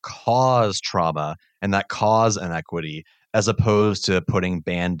that cause trauma and that cause inequity, as opposed to putting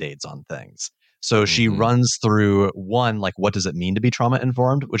Band-Aids on things. So she runs through one, like, what does it mean to be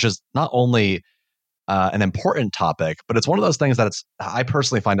trauma-informed, which is not only an important topic, but it's one of those things that I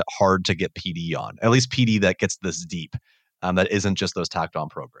personally find it hard to get PD on, at least PD that gets this deep, that isn't just those tacked on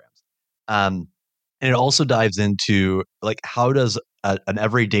programs. And it also dives into, like, how does an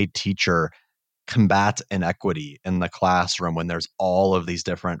everyday teacher combat inequity in the classroom when there's all of these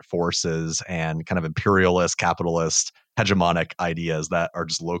different forces and kind of imperialist, capitalist, hegemonic ideas that are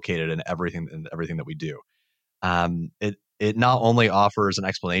just located in everything that we do. It not only offers an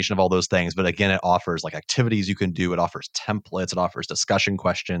explanation of all those things, but again, it offers like activities you can do. It offers templates. It offers discussion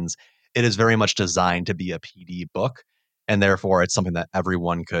questions. It is very much designed to be a PD book, and therefore it's something that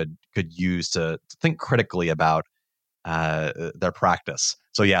everyone could use to think critically about their practice.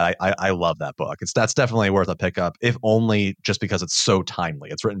 So yeah, I love that book. That's definitely worth a pickup, if only just because it's so timely.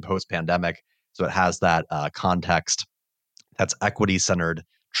 It's written post-pandemic, so it has that context. That's Equity-Centered,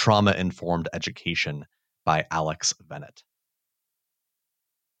 Trauma-Informed Education by Alex Bennett.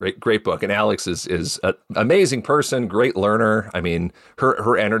 Great book. And Alex is an amazing person, great learner. I mean,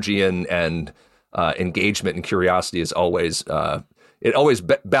 her energy and engagement and curiosity is always it always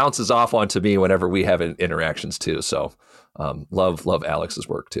bounces off onto me whenever we have interactions too. So love Alex's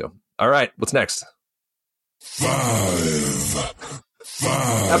work too. All right, what's next? Five.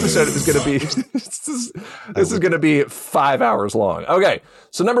 Episode is going to be this is going to be 5 hours long. Okay,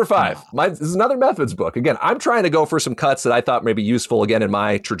 so number 5. This is another methods book. Again, I'm trying to go for some cuts that I thought may be useful again in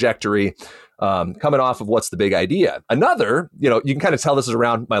my trajectory. coming off of What's the Big Idea. Another, you can kind of tell this is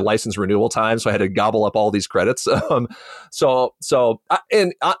around my license renewal time, so I had to gobble up all these credits. To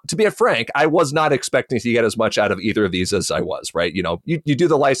be frank, I was not expecting to get as much out of either of these as I was, right? You do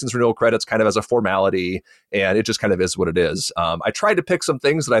the license renewal credits kind of as a formality, and it just kind of is what it is. I tried to pick some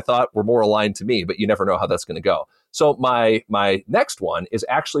things that I thought were more aligned to me, but you never know how that's going to go. So my next one is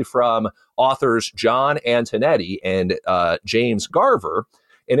actually from authors John Antonetti and James Garver,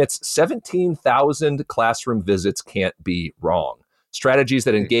 and it's 17,000 classroom visits can't be wrong. Strategies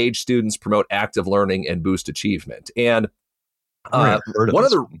that engage students, promote active learning, and boost achievement. And one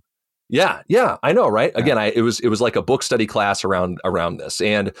of the Yeah, I know, right? Again, it was like a book study class around this.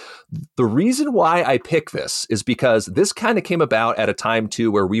 And the reason why I pick this is because this kind of came about at a time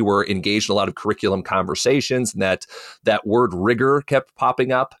too where we were engaged in a lot of curriculum conversations, and that word rigor kept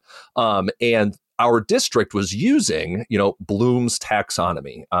popping up. And our district was using, Bloom's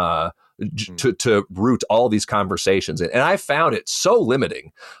taxonomy to root all these conversations. And I found it so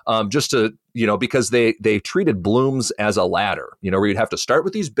limiting, because they treated Bloom's as a ladder, where you'd have to start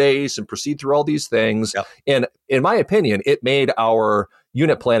with these base and proceed through all these things. Yep. And in my opinion, it made our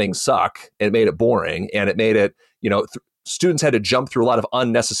unit planning suck. It made it boring, and it made it, students had to jump through a lot of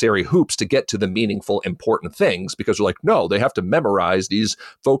unnecessary hoops to get to the meaningful, important things, because they're like, no, they have to memorize these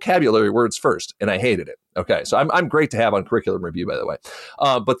vocabulary words first. And I hated it. Okay. So I'm great to have on curriculum review, by the way.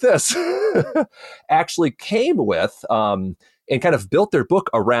 But this actually came with, and kind of built their book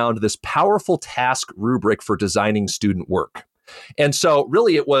around this powerful task rubric for designing student work. And so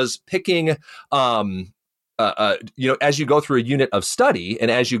really it was picking, as you go through a unit of study and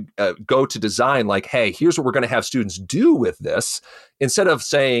as you go to design, like, hey, here's what we're going to have students do with this, instead of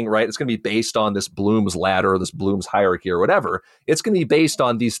saying, right, it's going to be based on this Bloom's ladder or this Bloom's hierarchy or whatever, it's going to be based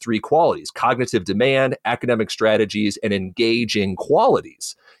on these three qualities: cognitive demand, academic strategies, and engaging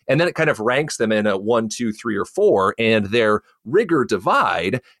qualities. And then it kind of ranks them in a 1, 2, 3, or 4. And their rigor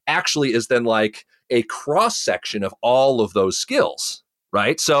divide actually is then like a cross section of all of those skills.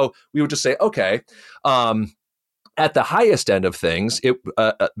 Right. So we would just say, okay, at the highest end of things,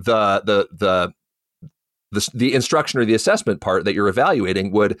 the instruction or the assessment part that you're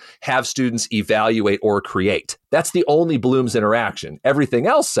evaluating would have students evaluate or create. That's the only Bloom's interaction. Everything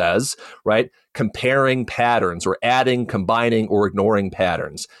else says, right, comparing patterns or adding, combining, or ignoring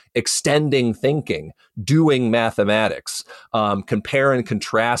patterns, extending thinking, doing mathematics, compare and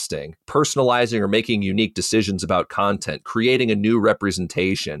contrasting, personalizing or making unique decisions about content, creating a new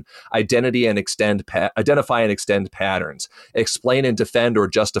representation, identify and extend patterns, explain and defend or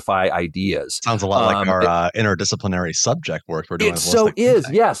justify ideas. Sounds a lot like our interdisciplinary subject work we're doing. It so is,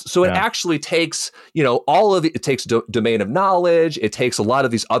 yes. So it actually takes, all of it takes domain of knowledge. It takes a lot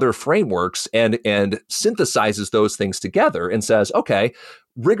of these other frameworks and synthesizes those things together and says, okay,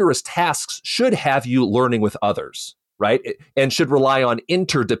 rigorous tasks should have you learning with others, right? And should rely on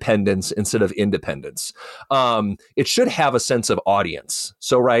interdependence instead of independence. It should have a sense of audience.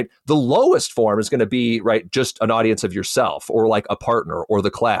 So, right, the lowest form is going to be, right, just an audience of yourself or like a partner or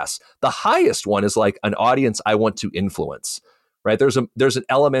the class. The highest one is like an audience I want to influence, right? There's an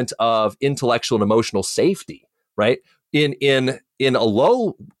element of intellectual and emotional safety, right? In a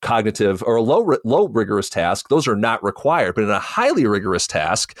low cognitive or a low rigorous task, those are not required. But in a highly rigorous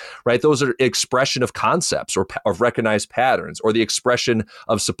task, right, those are expression of concepts or of recognized patterns or the expression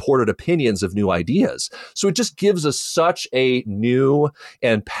of supported opinions of new ideas. So it just gives us such a new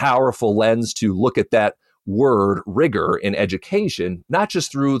and powerful lens to look at that word rigor in education, not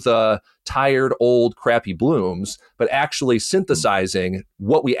just through the tired, old, crappy Bloom's, but actually synthesizing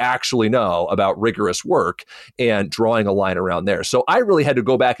what we actually know about rigorous work and drawing a line around there. So I really had to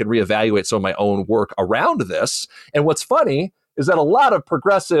go back and reevaluate some of my own work around this. And what's funny is that a lot of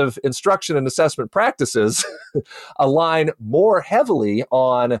progressive instruction and assessment practices align more heavily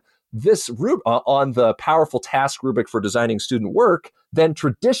on this on the powerful task rubric for designing student work than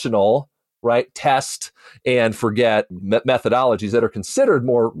traditional, right, test and forget methodologies that are considered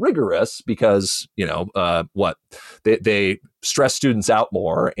more rigorous because, they stress students out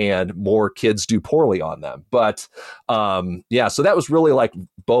more and more kids do poorly on them. But so that was really like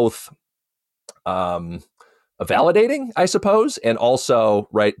both validating, I suppose, and also,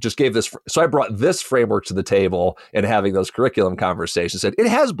 right, just gave this. So I brought this framework to the table and having those curriculum conversations said it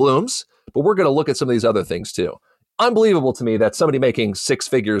has Bloom's, but we're going to look at some of these other things too. Unbelievable to me that somebody making 6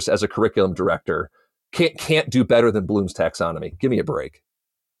 figures as a curriculum director can't do better than Bloom's taxonomy. Give me a break.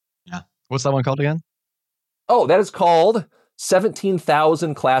 Yeah. What's that one called again? Oh, that is called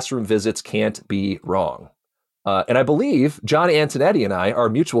 17,000 Classroom Visits Can't Be Wrong. And I believe John Antonetti and I are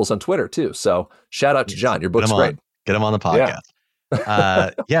mutuals on Twitter too. So shout out to John. Your book's great. Get him on the podcast.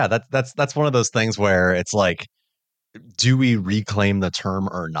 Yeah, that's one of those things where it's like, do we reclaim the term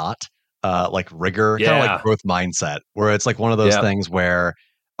or not? Like rigor, kind of like Yeah. growth mindset, where it's like one of those Yeah. things where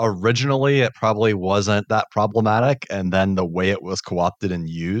originally it probably wasn't that problematic, and then the way it was co-opted and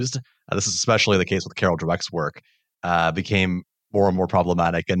used, this is especially the case with Carol Dweck's work, became more and more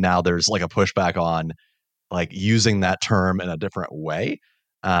problematic, and now there's like a pushback on like using that term in a different way.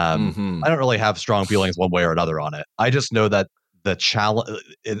 Hmm. I don't really have strong feelings one way or another on it. I just know that the challenge,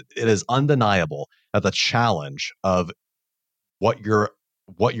 it is undeniable that the challenge of what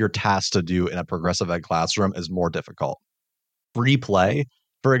you're tasked to do in a progressive ed classroom is more difficult. Free play,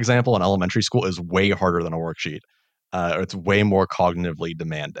 for example, in elementary school is way harder than a worksheet. It's way more cognitively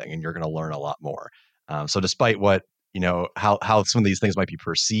demanding, and you're going to learn a lot more. So, despite what how some of these things might be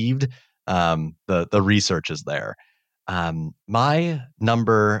perceived, the research is there. My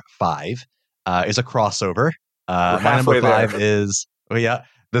number five is a crossover. We're My number halfway there. five is, oh yeah,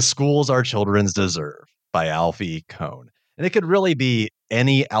 The Schools Our Children's Deserve by Alfie Kohn. And it could really be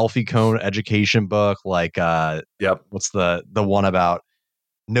any Alfie Kohn education book, like Yep. what's the one about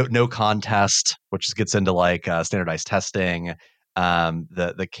no contest, which gets into like standardized testing,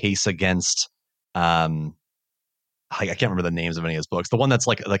 the case against I can't remember the names of any of his books. The one that's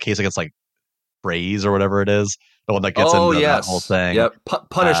like the case against like praise or whatever it is, the one that gets Oh, into that whole yes. thing. Yep.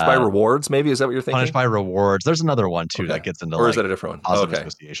 Punished by Uh, rewards, maybe? Is that what you're Punished thinking? by Rewards. There's another one too Okay. that gets into Or is like that a different one? positive Okay.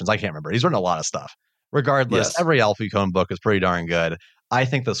 associations. I can't remember. He's written a lot of stuff. Regardless, Yes. every Alfie Kohn book is pretty darn good. I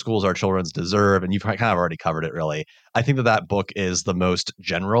think The Schools Our Children's Deserve, and you've kind of already covered it really. I think that book is the most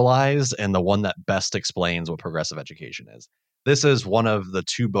generalized and the one that best explains what progressive education is. This is one of the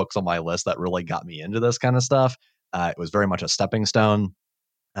two books on my list that really got me into this kind of stuff. It was very much a stepping stone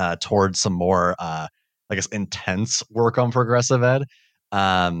towards some more, I guess, intense work on progressive ed.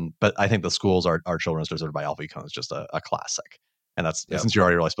 But I think The Schools Our Children's Deserve by Alfie Kohn is just a classic. And that's Yep. since you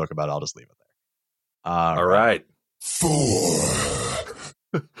already really spoke about it, I'll just leave it there. All All right. right.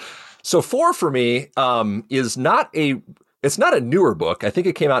 4. So 4 for me is not a newer book. I think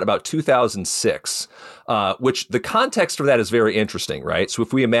it came out about 2006, which the context for that is very interesting, right? So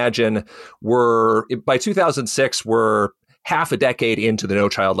if we imagine by 2006, we're half a decade into the No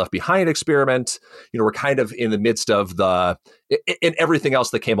Child Left Behind experiment. We're kind of in the midst of and everything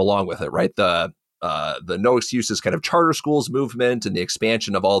else that came along with it, right? The No Excuses kind of charter schools movement and the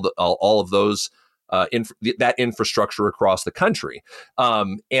expansion of all of those that infrastructure across the country.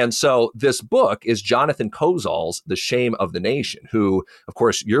 And so this book is Jonathan Kozol's The Shame of the Nation, who, of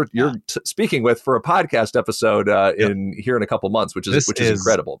course, you're speaking with for a podcast episode Yep. here in a couple months, which is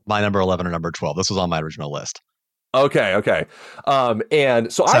incredible. My number 11 or number 12. This was on my original list. Okay.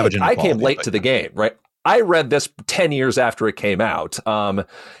 And so Savage I came Inequality, late to the game, right? I read this 10 years after it came out. And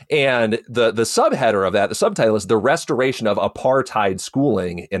the subheader of that, the subtitle is The Restoration of Apartheid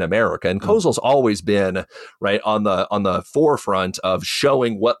Schooling in America. And Kozol's always been right on the forefront of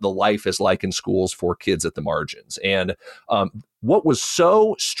showing what the life is like in schools for kids at the margins. And what was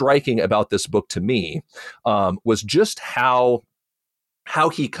so striking about this book to me was just how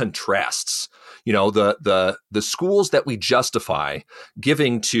he contrasts the schools that we justify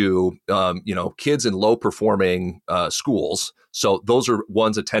giving to kids in low performing schools. So those are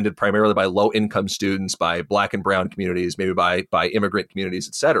ones attended primarily by low income students, by Black and brown communities, maybe by immigrant communities,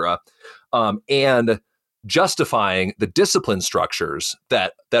 et cetera, and justifying the discipline structures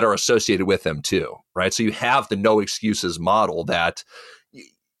that are associated with them too, right? So you have the no excuses model that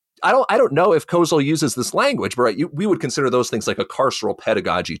I don't know if Kozol uses this language, but we would consider those things like a carceral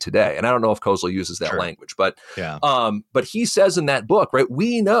pedagogy today. And I don't know if Kozol uses that language, but yeah. But he says in that book, right,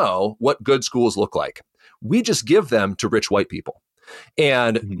 we know what good schools look like. We just give them to rich white people.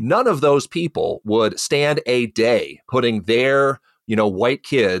 And none of those people would stand a day putting their white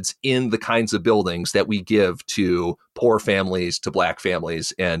kids in the kinds of buildings that we give to poor families, to Black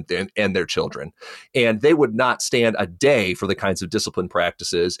families and their children. And they would not stand a day for the kinds of discipline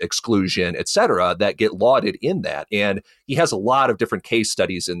practices, exclusion, et cetera, that get lauded in that. And he has a lot of different case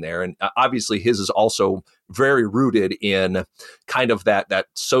studies in there. And obviously his is also very rooted in kind of that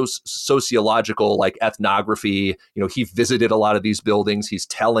sociological like ethnography. He visited a lot of these buildings. He's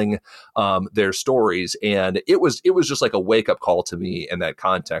telling their stories. And it was just like a wake up call to me in that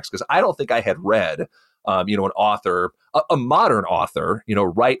context, because I don't think I had read an author, a modern author,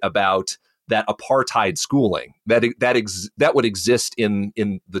 write about that apartheid schooling that would exist in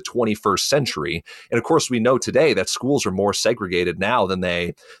the 21st century. And of course, we know today that schools are more segregated now than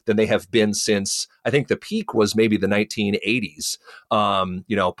they have been since, I think the peak was maybe the 1980s,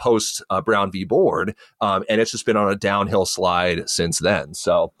 post Brown v. Board. And it's just been on a downhill slide since then.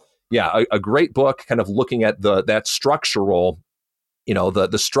 So yeah, a great book kind of looking at that structural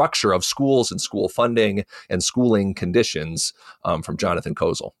the structure of schools and school funding and schooling conditions from Jonathan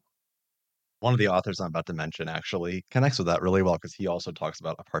Kozol. One of the authors I'm about to mention actually connects with that really well because he also talks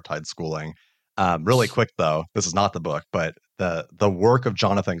about apartheid schooling. Really quick though, this is not the book, but the work of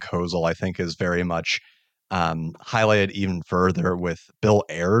Jonathan Kozol I think is very much highlighted even further with Bill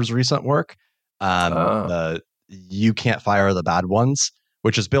Ayers' recent work. Ah, The You Can't Fire the Bad Ones,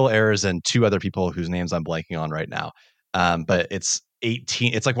 which is Bill Ayers and two other people whose names I'm blanking on right now. But it's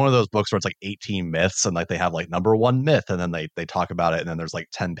 18, it's like one of those books where it's like 18 myths and like they have like number one myth and then they talk about it and then there's like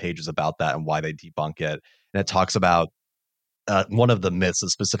 10 pages about that and why they debunk it. And it talks about one of the myths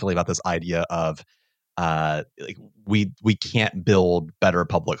is specifically about this idea of like we can't build better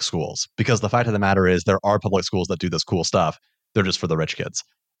public schools because the fact of the matter is there are public schools that do this cool stuff. They're just for the rich kids.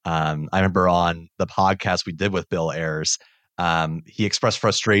 I remember on the podcast we did with Bill Ayers, he expressed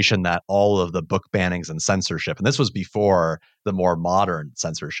frustration that all of the book bannings and censorship, and this was before the more modern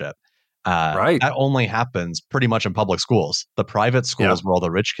censorship, right. that only happens pretty much in public schools. The private Yeah. schools where all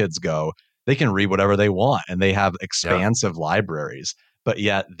the rich kids go, they can read whatever they want and they have Yeah. expansive libraries. But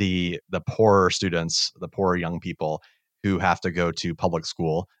yet the poorer students, the poorer young people who have to go to public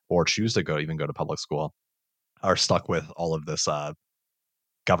school or choose to go to public school are stuck with all of this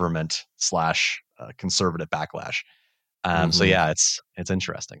government slash conservative backlash. So Hmm. yeah, it's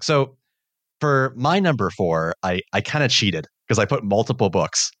interesting. So for my number four, I kind of cheated because I put multiple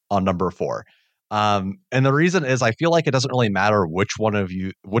books on number four. And the reason is I feel like it doesn't really matter which one of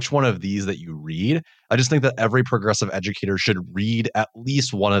these that you read. I just think that every progressive educator should read at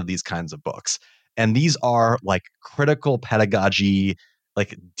least one of these kinds of books. And these are like critical pedagogy,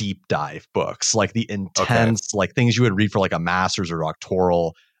 like deep dive books, like the Okay. intense, like things you would read for like a master's or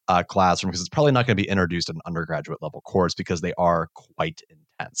doctoral classroom, because it's probably not going to be introduced in undergraduate level course because they are quite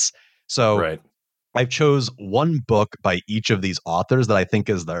intense. So Right. I've chose one book by each of these authors that I think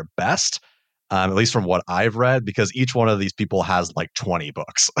is their best, at least from what I've read, because each one of these people has like 20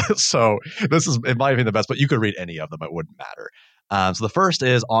 books. So this is, in my opinion, the best, but you could read any of them. It wouldn't matter. So the first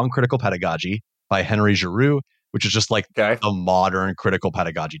is On Critical Pedagogy by Henry Giroux, which is just like Okay. a modern critical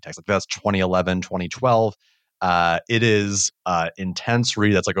pedagogy text. Like that's 2011, 2012. It is intense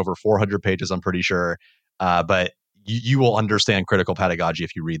read. That's like over 400 pages, I'm pretty sure. But you will understand critical pedagogy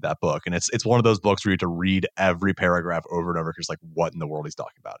if you read that book. And it's one of those books where you have to read every paragraph over and over because like what in the world he's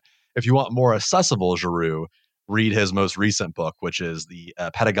talking about. If you want more accessible Giroux, read his most recent book, which is the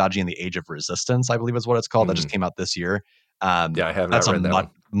Pedagogy in the Age of Resistance, I believe is what it's called. That just Mm. came out this year. Yeah, I have That's not a read that one.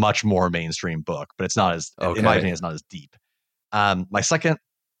 much more mainstream book, but it's not as, in my Okay. opinion, it's not as deep. My second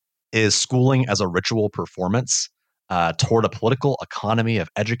is Schooling as a Ritual Performance Toward a Political Economy of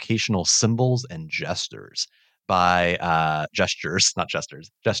Educational Symbols and Gestures by Gestures, not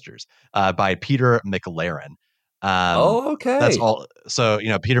Gestures, Gestures by Peter McLaren. Um, Oh, that's okay. all. So,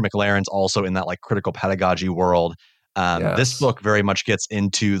 Peter McLaren's also in that like critical pedagogy world. This Yes. book very much gets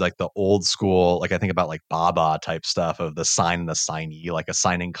into like the old school, like I think about like Baba type stuff of the sign and the signee, like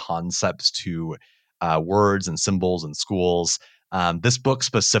assigning concepts to words and symbols and schools. This book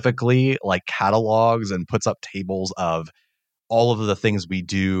specifically like catalogs and puts up tables of all of the things we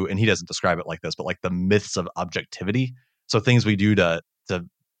do, and he doesn't describe it like this, but like the myths of objectivity. So things we do to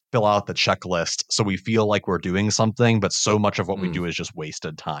fill out the checklist so we feel like we're doing something, but so much of what we Mm. do is just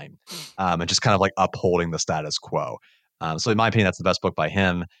wasted time, and just kind of like upholding the status quo. So in my opinion, that's the best book by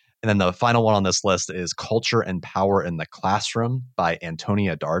him. And then the final one on this list is Culture and Power in the Classroom by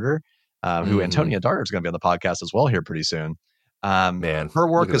Antonia Darder, who Hmm. Antonia Darder is going to be on the podcast as well here pretty soon. Man, Her look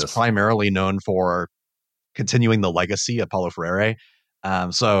work at is this. primarily known for continuing the legacy of Paulo Freire.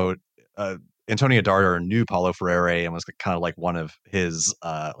 So Antonio Darder knew Paulo Freire and was kind of like one of his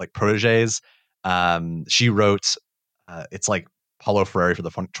like proteges. She wrote, it's like Paulo Freire for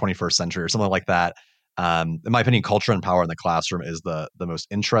the 21st century or something like that. In my opinion, Culture and Power in the Classroom is the most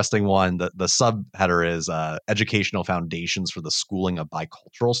interesting one. The subheader is Educational Foundations for the Schooling of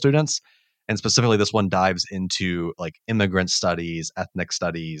Bicultural Students. And specifically, this one dives into like immigrant studies, ethnic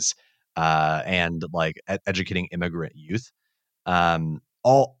studies, and like educating immigrant youth.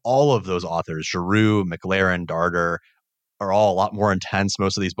 All of those authors, Giroux, McLaren, Darder, are all a lot more intense.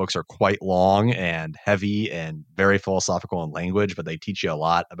 Most of these books are quite long and heavy and very philosophical in language, but they teach you a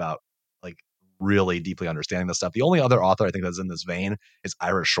lot about like really deeply understanding this stuff. The only other author I think that's in this vein is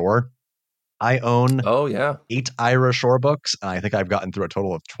Ira Shore. I own Oh, yeah. 8 Ira Shore books, and I think I've gotten through a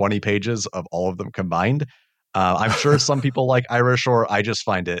total of 20 pages of all of them combined. I'm sure some people like Ira Shore. I just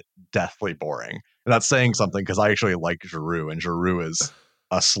find it deathly boring. And that's saying something because I actually like Giroux, and Giroux is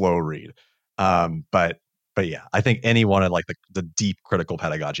a slow read. Um, but but yeah, I think any one of like the deep critical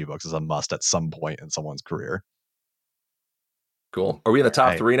pedagogy books is a must at some point in someone's career. Cool. Are we in the top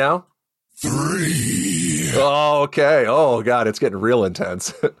right. 3 now? 3. Oh, okay. Oh, God, it's getting real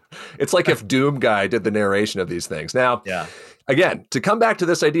intense. It's like if Doom Guy did the narration of these things. Now, Yeah. again, to come back to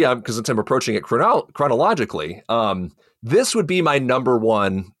this idea, because since I'm approaching it chronologically, this would be my number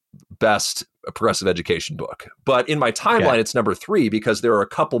 1 best progressive education book. But in my timeline, it's number 3 because there are a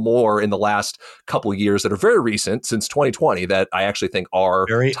couple more in the last couple years that are very recent, since 2020, that I actually think are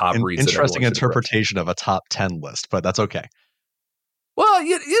Very top reads. interesting interpretation of a top 10 list, but that's okay. Well,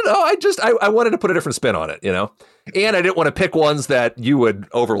 I wanted to put a different spin on it, and I didn't want to pick ones that you would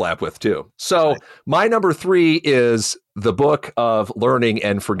overlap with too. So my number 3 is The Book of Learning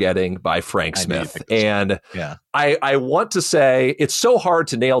and Forgetting by Frank Smith. And yeah. I want to say it's so hard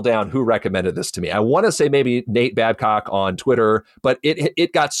to nail down who recommended this to me. I want to say maybe Nate Babcock on Twitter, but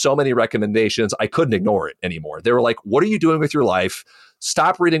it got so many recommendations, I couldn't ignore it anymore. They were like, what are you doing with your life?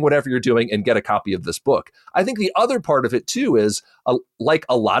 Stop reading whatever you're doing and get a copy of this book. I think the other part of it too is like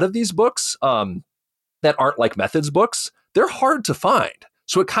a lot of these books that aren't like methods books, they're hard to find.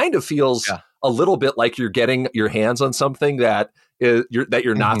 So it kind of feels a little bit like you're getting your hands on something that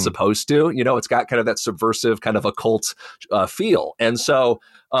you're not supposed to. It's got kind of that subversive kind of occult feel. And so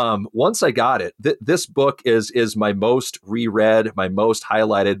once I got it, this book is my most reread, my most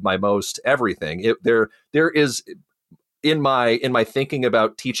highlighted, my most everything. There is. In my thinking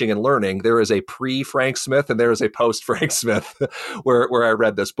about teaching and learning, there is a pre-Frank Smith and there is a post-Frank Smith where I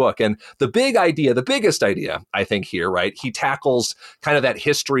read this book. And the biggest idea, I think here, right, he tackles kind of that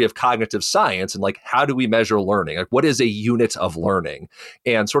history of cognitive science and like, how do we measure learning? Like, what is a unit of learning?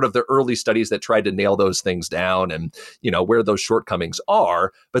 And sort of the early studies that tried to nail those things down and, where those shortcomings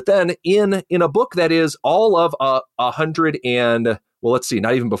are. But then in a book that is all of 100 and... well, let's see,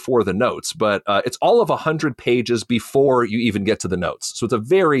 not even before the notes, but it's all of 100 pages before you even get to the notes. So it's a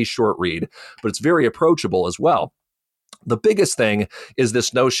very short read, but it's very approachable as well. The biggest thing is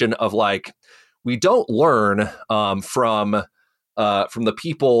this notion of like, we don't learn from the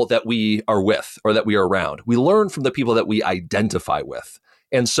people that we are with or that we are around. We learn from the people that we identify with.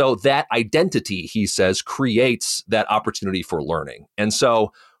 And so that identity, he says, creates that opportunity for learning. And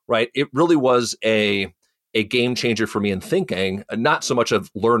so, right, it really was a game changer for me in thinking, not so much of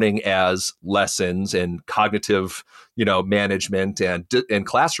learning as lessons and cognitive, management and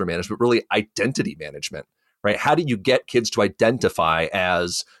classroom management, but really identity management, right? How do you get kids to identify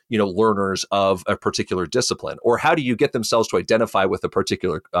as, learners of a particular discipline? Or how do you get themselves to identify with a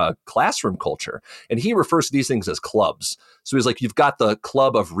particular classroom culture? And he refers to these things as clubs. So he's like, you've got the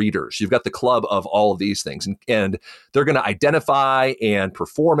club of readers, you've got the club of all of these things, and they're going to identify and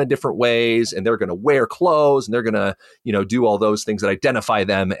perform in different ways, and they're going to wear clothes, and they're going to, do all those things that identify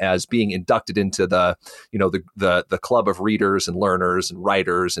them as being inducted into the, the club of readers and learners and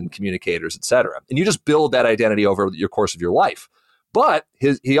writers and communicators, et cetera. And you just build that identity over your course of your life. But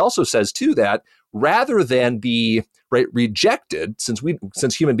he also says too that rather than be rejected, since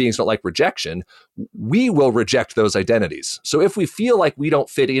human beings don't like rejection, we will reject those identities. So if we feel like we don't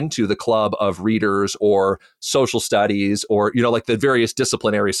fit into the club of readers or social studies or like the various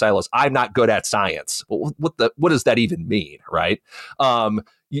disciplinary silos, I'm not good at science. Well, what does that even mean, right?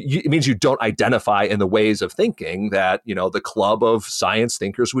 It means you don't identify in the ways of thinking that the club of science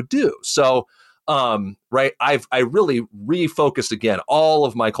thinkers would do. So. I really refocused again all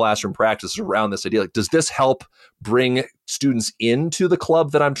of my classroom practices around this idea. Like, does this help bring students into the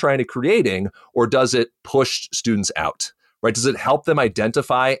club that I'm trying to creating, or does it push students out? Right? Does it help them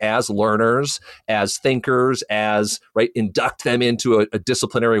identify as learners, as thinkers, as induct them into a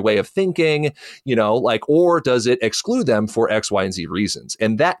disciplinary way of thinking, or does it exclude them for X, Y, and Z reasons?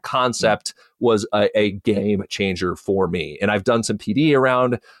 And that concept was a game changer for me. And I've done some PD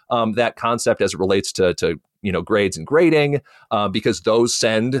around that concept as it relates to grades and grading, because those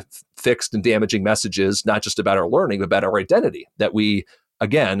send fixed and damaging messages, not just about our learning, but about our identity that we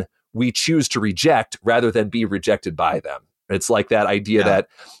choose to reject rather than be rejected by them. It's like that idea that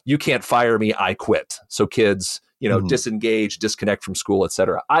you can't fire me, I quit. So kids, disengage, disconnect from school, et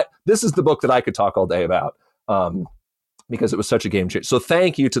cetera. This is the book that I could talk all day about because it was such a game changer. So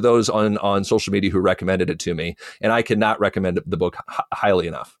thank you to those on social media who recommended it to me. And I cannot recommend the book highly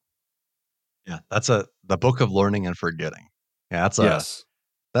enough. Yeah, that's The Book of Learning and Forgetting. Yeah,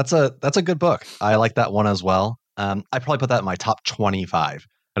 that's a good book. I like that one as well. I probably put that in my top 25.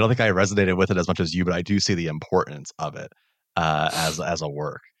 I don't think I resonated with it as much as you, but I do see the importance of it as a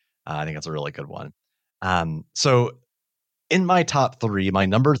work. I think that's a really good one. So in my top 3, my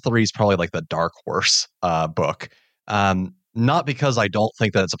number 3 is probably like the dark horse book. Not because I don't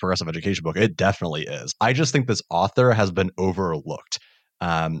think that it's a progressive education book. It definitely is. I just think this author has been overlooked.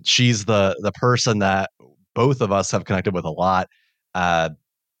 She's the person that both of us have connected with a lot. uh,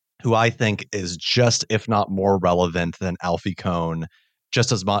 who I think is just, if not more relevant than Alfie Kohn,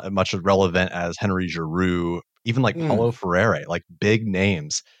 just as much relevant as Henry Giroux, even like Paulo Freire, like big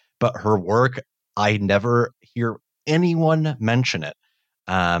names. But her work, I never hear anyone mention it.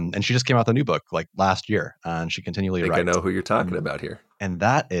 And she just came out with a new book like last year, and she continually I think writes. I know who you're talking and, about here. And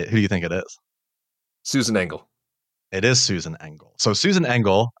that is, who do you think it is? Susan Engel. It is Susan Engel. So Susan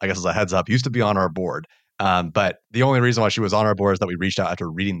Engel, I guess as a heads up, used to be on our board. But the only reason why she was on our board is that we reached out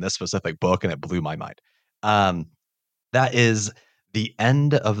after reading this specific book, and it blew my mind. That is The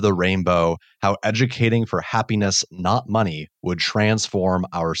End of the Rainbow: How Educating for Happiness, Not Money, Would Transform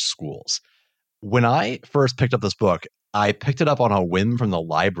Our Schools. When I first picked up this book, I picked it up on a whim from the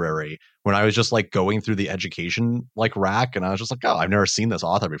library when I was just like going through the education like rack, and I was just like, oh, I've never seen this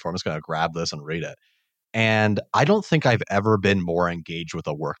author before. I'm just going to grab this and read it. And I don't think I've ever been more engaged with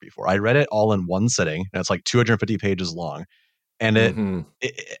a work before. I read it all in one sitting, and it's like 250 pages long. And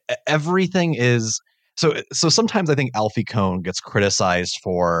everything is so sometimes I think Alfie Kohn gets criticized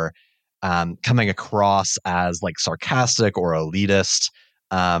for coming across as like sarcastic or elitist,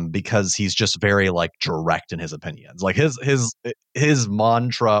 because he's just very like direct in his opinions. Like his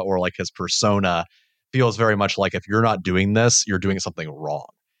mantra or like his persona feels very much like, if you're not doing this, you're doing something wrong.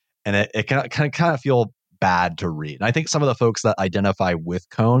 And it can kind of feel bad to read. And I think some of the folks that identify with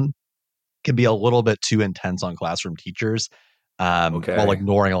Kohn can be a little bit too intense on classroom teachers, while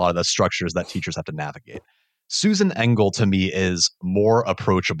ignoring a lot of the structures that teachers have to navigate. Susan Engel, to me, is more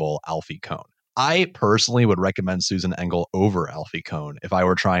approachable Alfie Kohn. I personally would recommend Susan Engel over Alfie Kohn if I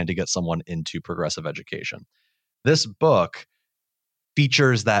were trying to get someone into progressive education. This book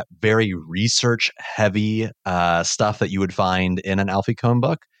features that very research-heavy stuff that you would find in an Alfie Kohn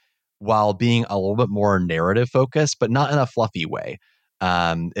book, while being a little bit more narrative focused, but not in a fluffy way.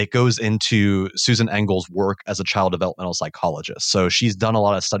 It goes into Susan Engel's work as a child developmental psychologist. So she's done a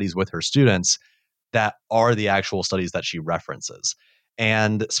lot of studies with her students that are the actual studies that she references.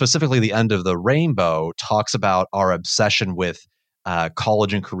 And specifically, The End of the Rainbow talks about our obsession with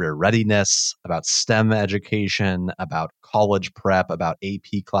college and career readiness, about STEM education, about college prep, about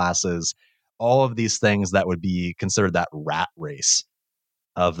AP classes, all of these things that would be considered that rat race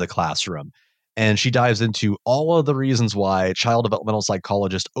of the classroom. And she dives into all of the reasons why child developmental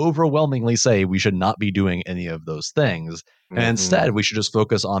psychologists overwhelmingly say we should not be doing any of those things. And instead, we should just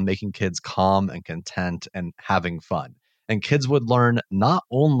focus on making kids calm and content and having fun. And kids would learn not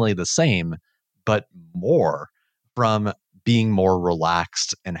only the same, but more from being more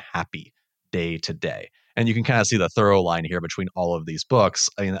relaxed and happy day to day. And you can kind of see the thorough line here between all of these books.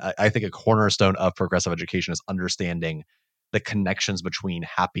 I mean, I think a cornerstone of progressive education is understanding the connections between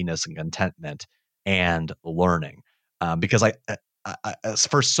happiness and contentment and learning. Because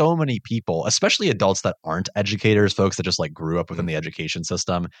for so many people, especially adults that aren't educators, folks that just like grew up within the education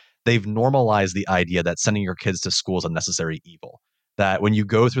system, they've normalized the idea that sending your kids to school is a necessary evil. That when you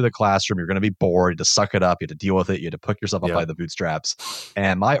go through the classroom, you're going to be bored, you have to suck it up, you have to deal with it, you have to pick yourself up by the bootstraps.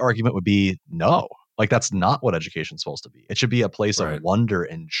 And my argument would be no. Like, that's not what education is supposed to be. It should be a place of wonder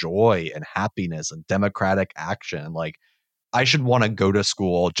and joy and happiness and democratic action. Like, I should want to go to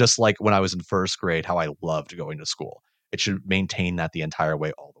school just like when I was in first grade, how I loved going to school. It should maintain that the entire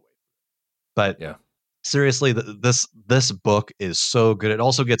way, all the way. But seriously, this book is so good. It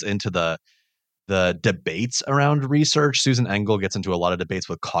also gets into the debates around research. Susan Engel gets into a lot of debates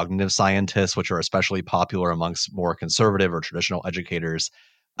with cognitive scientists, which are especially popular amongst more conservative or traditional educators,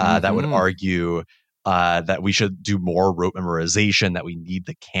 that would argue that we should do more rote memorization, that we need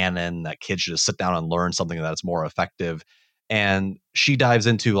the canon, that kids should just sit down and learn something that's more effective. And she dives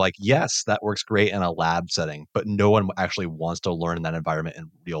into like, yes, that works great in a lab setting, but no one actually wants to learn in that environment in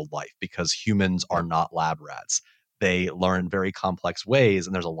real life because humans are not lab rats. They learn in very complex ways,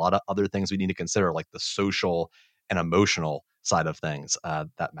 and there's a lot of other things we need to consider, like the social and emotional side of things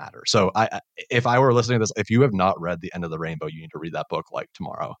that matter. So if I were listening to this, if you have not read The End of the Rainbow, you need to read that book like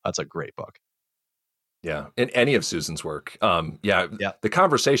tomorrow. That's a great book. Yeah, in any of Susan's work. The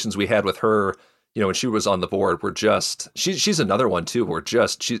conversations we had with her, when she was on the board, were just she's another one too.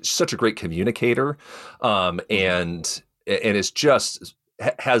 She's such a great communicator, and is just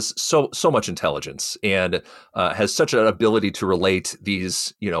has so much intelligence and has such an ability to relate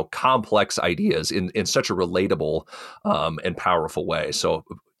these complex ideas in such a relatable and powerful way. So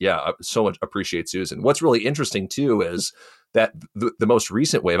so much appreciate Susan. What's really interesting too is that the most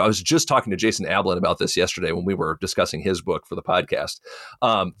recent wave, I was just talking to Jason Ablin about this yesterday when we were discussing his book for the podcast.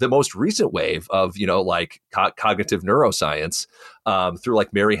 The most recent wave of, cognitive neuroscience through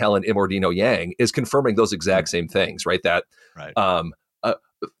like Mary Helen Immordino Yang is confirming those exact same things, right? That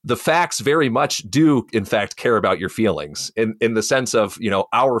the facts very much do, in fact, care about your feelings in the sense of,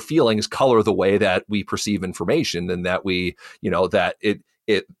 our feelings color the way that we perceive information, and that we,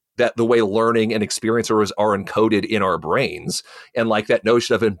 that the way learning and experiences are encoded in our brains. And like that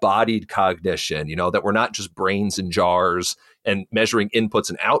notion of embodied cognition, that we're not just brains in jars and measuring inputs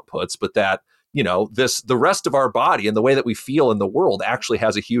and outputs, but that, the rest of our body and the way that we feel in the world actually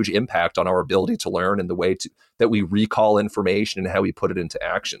has a huge impact on our ability to learn and the way that we recall information and how we put it into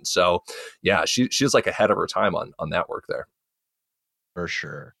action. So yeah, she's like ahead of her time on that work there. For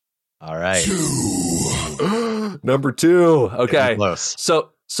sure. All right. Number 2. Okay. Close.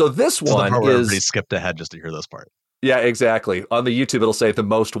 So this one is everybody skipped ahead just to hear this part. Yeah, exactly. On the YouTube, it'll say the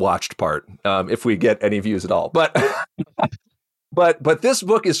most watched part, if we get any views at all. But But this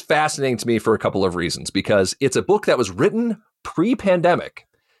book is fascinating to me for a couple of reasons, because it's a book that was written pre-pandemic,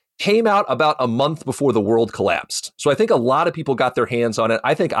 came out about a month before the world collapsed. So I think a lot of people got their hands on it.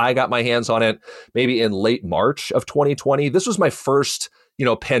 I think I got my hands on it maybe in late March of 2020. This was my first,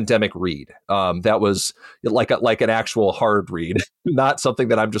 pandemic read. That was like an actual hard read, not something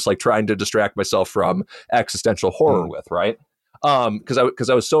that I'm just like trying to distract myself from existential horror with, right? Because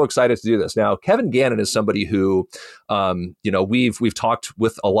I was so excited to do this. Now, Kevin Gannon is somebody who, we've talked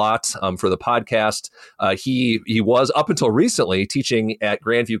with a lot for the podcast. He was up until recently teaching at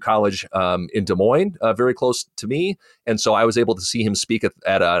Grandview College in Des Moines, very close to me, and so I was able to see him speak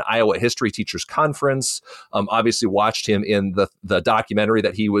at an Iowa History Teachers Conference. Obviously, watched him in the documentary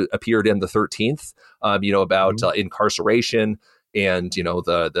that he appeared in, the 13th, about incarceration and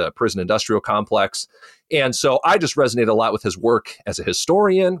the prison industrial complex. And so I just resonated a lot with his work as a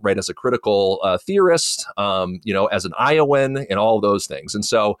historian, right, as a critical theorist, as an Iowan, and all of those things. And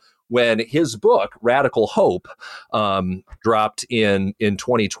so when his book Radical Hope dropped in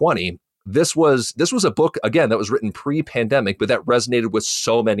 2020, this was a book, again, that was written pre-pandemic, but that resonated with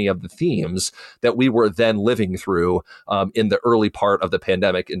so many of the themes that we were then living through in the early part of the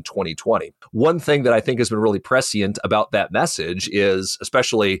pandemic in 2020. One thing that I think has been really prescient about that message is,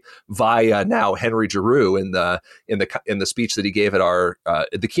 especially via now Henry Giroux in the speech that he gave at our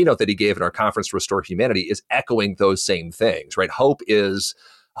the keynote that he gave at our conference to Restore Humanity, is echoing those same things, right? Hope is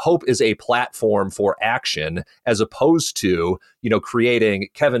a platform for action, as opposed to, creating,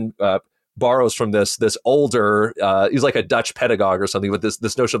 Kevin borrows from this older, he's like a Dutch pedagogue or something, with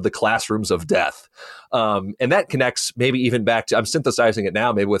this notion of the classrooms of death. And that connects maybe even back to, I'm synthesizing it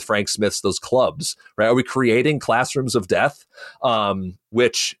now, maybe with Frank Smith's, those clubs, right? Are we creating classrooms of death?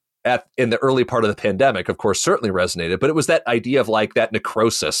 Which in the early part of the pandemic, of course, certainly resonated, but it was that idea of like that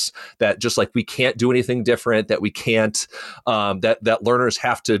necrosis, that just like we can't do anything different, that we can't, that learners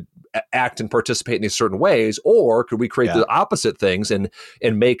have to act and participate in these certain ways, or could we create the opposite things and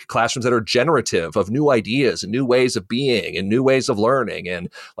make classrooms that are generative of new ideas and new ways of being and new ways of learning and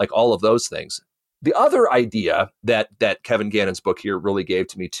like all of those things. The other idea that Kevin Gannon's book here really gave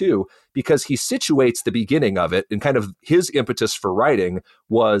to me too, because he situates the beginning of it, and kind of his impetus for writing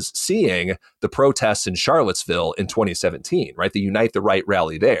was seeing the protests in Charlottesville in 2017, right? The Unite the Right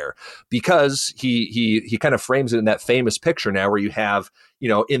rally there, because he kind of frames it in that famous picture now where you have,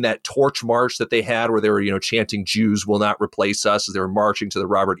 in that torch march that they had where they were, chanting "Jews will not replace us" as they were marching to the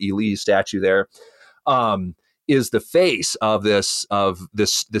Robert E. Lee statue there, is the face of this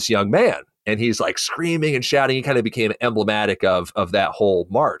young man. And he's like screaming and shouting. He kind of became emblematic of that whole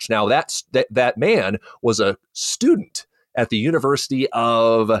march. Now that man was a student at the University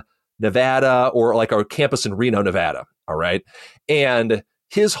of Nevada, or like our campus in Reno, Nevada. All right. And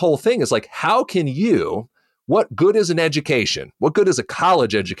his whole thing is like, what good is an education? What good is a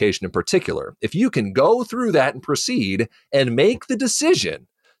college education in particular, if you can go through that and proceed and make the decision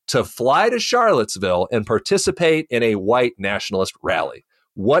to fly to Charlottesville and participate in a white nationalist rally?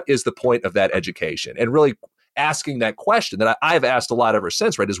 What is the point of that education? And really asking that question that I've asked a lot ever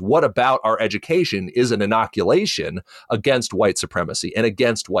since, right, is what about our education is an inoculation against white supremacy and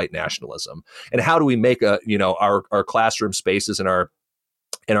against white nationalism? And how do we make our classroom spaces and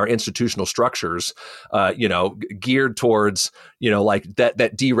our institutional structures, geared towards, like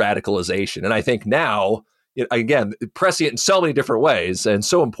that de-radicalization? And I think now, again, prescient in so many different ways and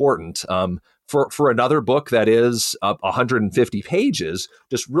so important, for another book that is 150 pages,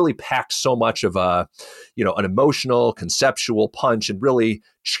 just really packed so much of an emotional, conceptual punch, and really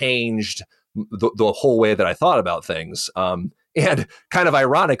changed the whole way that I thought about things. And kind of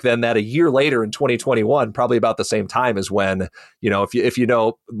ironic then that a year later in 2021, probably about the same time as when, if you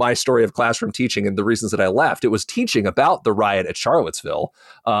know my story of classroom teaching and the reasons that I left, it was teaching about the riot at Charlottesville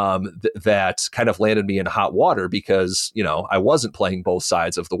that kind of landed me in hot water because, I wasn't playing both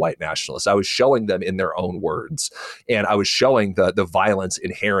sides of the white nationalists. I was showing them in their own words. And I was showing the violence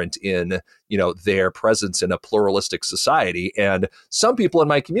inherent in, their presence in a pluralistic society. And some people in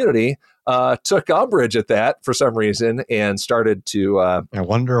my community took umbrage at that for some reason and started to I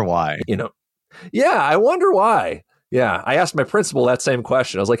wonder why. Yeah, I wonder why. Yeah, I asked my principal that same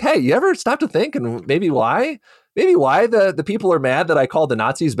question. I was like, hey, you ever stop to think and maybe why the people are mad that I called the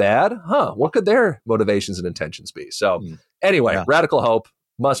Nazis bad? What could their motivations and intentions be? So anyway, Yeah. Radical Hope,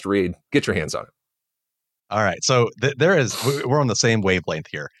 must read, get your hands on it. All right, so we're on the same wavelength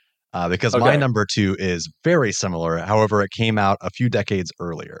here because my number 2 is very similar. However, it came out a few decades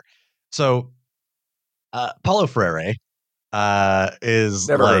earlier. So Paulo Freire is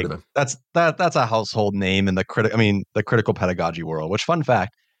Never heard of him. That's a household name in the critical pedagogy world. Which, fun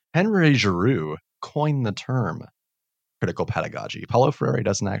fact, Henry Giroux coined the term critical pedagogy. Paulo Freire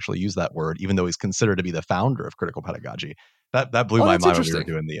doesn't actually use that word, even though he's considered to be the founder of critical pedagogy. That blew my mind when we were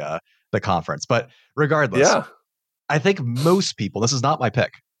doing the conference. But regardless, I think most people, this is not my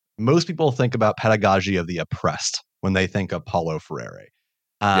pick, most people think about pedagogy of the oppressed when they think of Paulo Freire.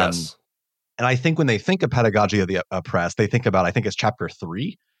 Yes. And I think when they think of pedagogy of the oppressed, they think about, I think it's chapter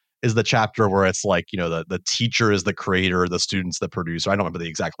 3 is the chapter where it's like, the teacher is the creator, the student's the producer. I don't remember the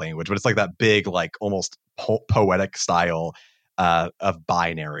exact language, but it's like that big, like almost poetic style of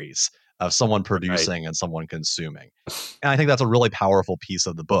binaries of someone producing and someone consuming. And I think that's a really powerful piece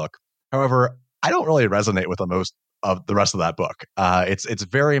of the book. However, I don't really resonate with the most of the rest of that book. It's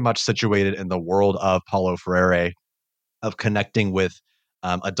very much situated in the world of Paulo Freire, of connecting with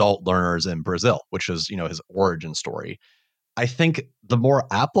adult learners in Brazil, which is, his origin story. I think the more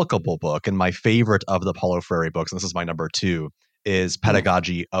applicable book and my favorite of the Paulo Freire books, and this is my number 2, is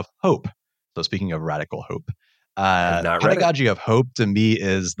Pedagogy of Hope. So speaking of radical hope, Pedagogy of Hope to me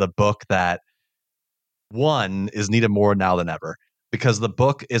is the book that, one, is needed more now than ever, because the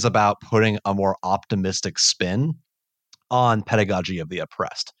book is about putting a more optimistic spin on pedagogy of the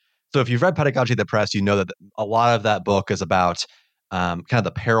oppressed. So if you've read Pedagogy of the Oppressed, you know that a lot of that book is about kind of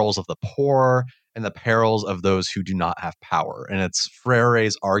the perils of the poor and the perils of those who do not have power. And it's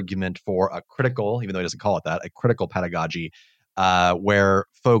Freire's argument for a critical, even though he doesn't call it that, a critical pedagogy, where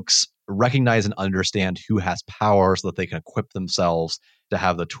folks recognize and understand who has power so that they can equip themselves to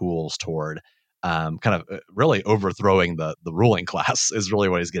have the tools toward really overthrowing the ruling class is really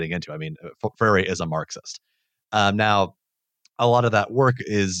what he's getting into. I mean, Freire is a Marxist. Now, a lot of that work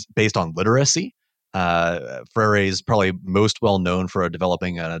is based on literacy. Freire is probably most well known for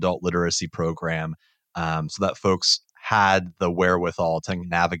developing an adult literacy program so that folks had the wherewithal to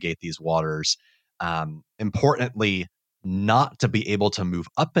navigate these waters. Importantly, not to be able to move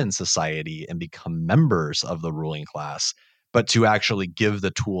up in society and become members of the ruling class, but to actually give the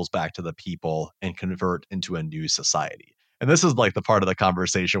tools back to the people and convert into a new society. And this is like the part of the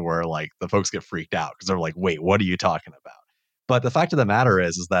conversation where like the folks get freaked out because they're like, wait, what are you talking about? But the fact of the matter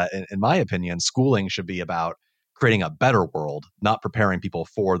is that in my opinion, schooling should be about creating a better world, not preparing people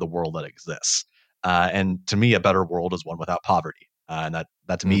for the world that exists. And to me, a better world is one without poverty. And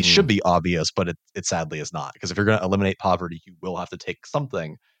that to me should be obvious, but it sadly is not. Because if you're going to eliminate poverty, you will have to take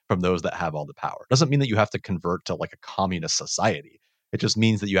something from those that have all the power. It doesn't mean that you have to convert to like a communist society. It just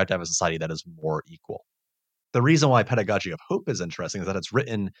means that you have to have a society that is more equal. The reason why Pedagogy of Hope is interesting is that it's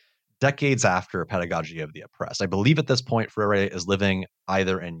written decades after Pedagogy of the Oppressed. I believe at this point, Freire is living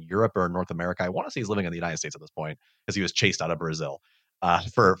either in Europe or North America. I want to say he's living in the United States at this point because he was chased out of Brazil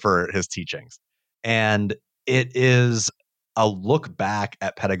for his teachings. And it is a look back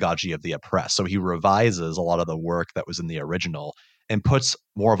at Pedagogy of the Oppressed. So he revises a lot of the work that was in the original and puts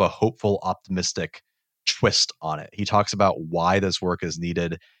more of a hopeful, optimistic twist on it. He talks about why this work is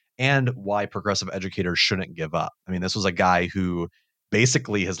needed and why progressive educators shouldn't give up. I mean, this was a guy who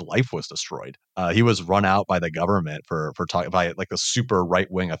basically his life was destroyed. He was run out by the government for talking by like the super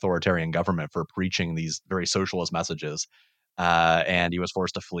right wing authoritarian government for preaching these very socialist messages, and he was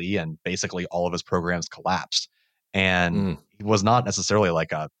forced to flee. And basically, all of his programs collapsed. And he was not necessarily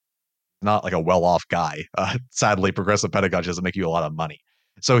like a well off guy. Sadly, progressive pedagogy doesn't make you a lot of money.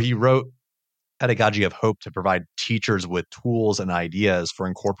 So he wrote Pedagogy of Hope to provide teachers with tools and ideas for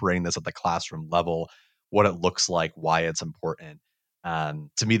incorporating this at the classroom level, what it looks like, why it's important.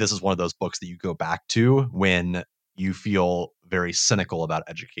 To me, this is one of those books that you go back to when you feel very cynical about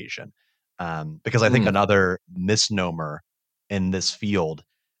education. Because I think another misnomer in this field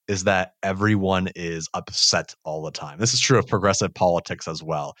is that everyone is upset all the time. This is true of progressive politics as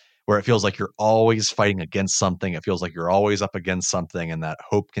well, where it feels like you're always fighting against something. It feels like you're always up against something, and that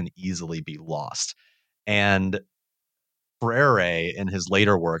hope can easily be lost. And Freire, in his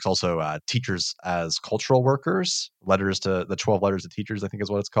later works, also Teachers as Cultural Workers, letters to the 12 Letters to Teachers, I think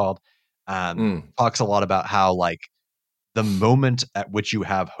is what it's called, talks a lot about how like the moment at which you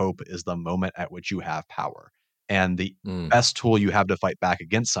have hope is the moment at which you have power. And the best tool you have to fight back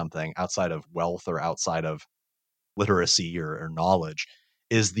against something outside of wealth or outside of literacy or knowledge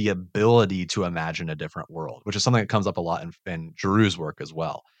is the ability to imagine a different world, which is something that comes up a lot in Giroux's work as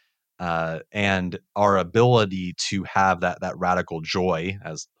well. And our ability to have that radical joy,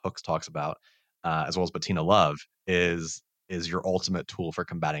 as Hooks talks about, as well as Bettina Love, is your ultimate tool for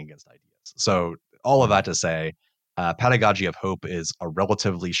combating against ideas. So all of that to say, Pedagogy of Hope is a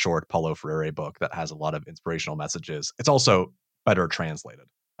relatively short Paulo Freire book that has a lot of inspirational messages. It's also better translated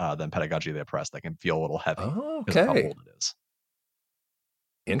than Pedagogy of the Oppressed. That can feel a little heavy because of how Okay. old it is.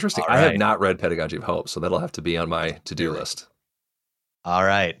 Interesting. All I have right. not read Pedagogy of Hope, so that'll have to be on my to-do list. All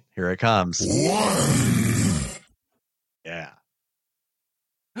right, here it comes. 1. Yeah.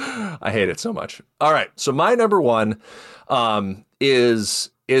 I hate it so much. All right, so my number one is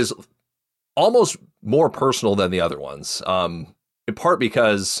almost more personal than the other ones. In part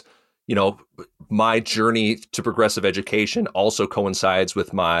because my journey to progressive education also coincides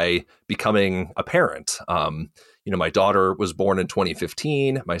with my becoming a parent. My daughter was born in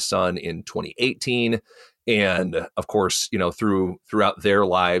 2015, my son in 2018. And of course, throughout their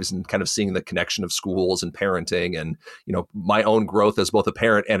lives and kind of seeing the connection of schools and parenting and, my own growth as both a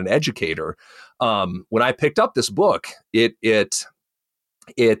parent and an educator. When I picked up this book, it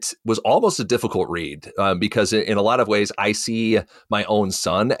was almost a difficult read because in a lot of ways, I see my own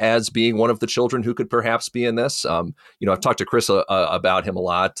son as being one of the children who could perhaps be in this. I've talked to Chris about him a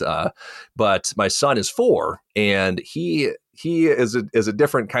lot, but my son is 4 and he is a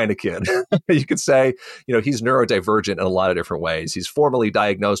different kind of kid. You could say, he's neurodivergent in a lot of different ways. He's formally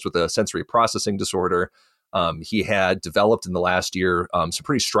diagnosed with a sensory processing disorder. He had developed in the last year some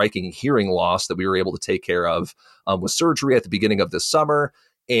pretty striking hearing loss that we were able to take care of with surgery at the beginning of this summer.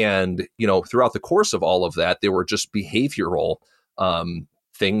 And, throughout the course of all of that, there were just behavioral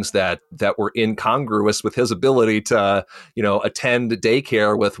things that were incongruous with his ability to, attend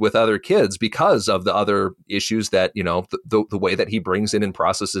daycare with other kids because of the other issues that, the way that he brings in and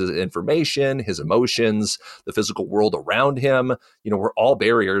processes information, his emotions, the physical world around him, were all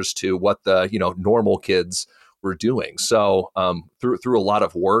barriers to what the, normal kids were doing. So through a lot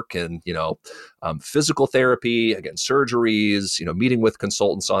of work and, physical therapy, again, surgeries, meeting with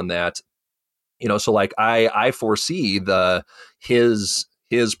consultants on that, so like I foresee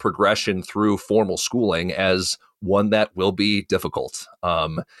his progression through formal schooling as one that will be difficult.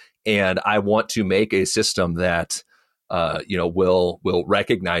 And I want to make a system that, will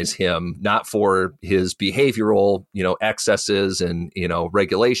recognize him not for his behavioral, excesses and,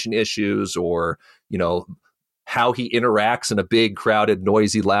 regulation issues or, how he interacts in a big, crowded,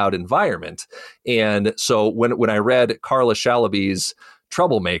 noisy, loud environment. And so when I read Carla Shalaby's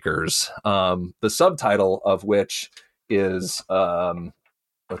Troublemakers, the subtitle of which is,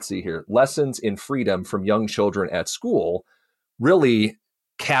 let's see here, Lessons in Freedom from Young Children at School, really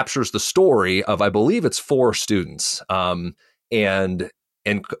captures the story of, I believe it's 4 students.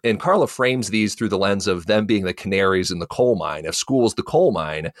 And Carla frames these through the lens of them being the canaries in the coal mine. If school is the coal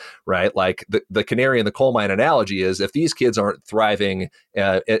mine, right? Like the canary in the coal mine analogy is if these kids aren't thriving,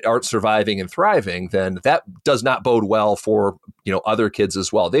 aren't surviving and thriving, then that does not bode well for, other kids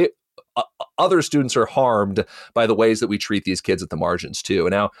as well. Other students are harmed by the ways that we treat these kids at the margins too.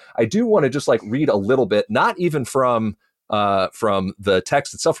 And now I do want to just like read a little bit, not even from the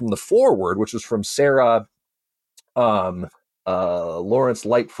text itself, from the foreword, which was from Sarah Lawrence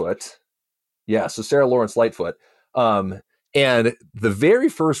Lightfoot. Yeah, so Sarah Lawrence Lightfoot. And the very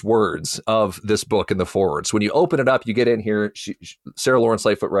first words of this book in the forwards, when you open it up, you get in here, Sarah Lawrence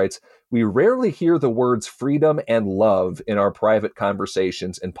Lightfoot writes, "We rarely hear the words freedom and love in our private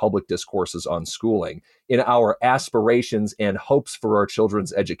conversations and public discourses on schooling, in our aspirations and hopes for our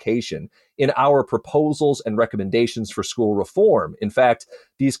children's education, in our proposals and recommendations for school reform. In fact,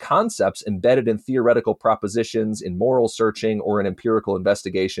 these concepts embedded in theoretical propositions, in moral searching, or in empirical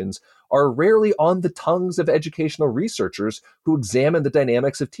investigations are rarely on the tongues of educational researchers who examine the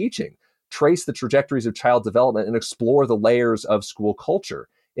dynamics of teaching, trace the trajectories of child development, and explore the layers of school culture.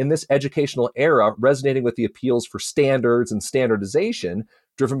 In this educational era, resonating with the appeals for standards and standardization,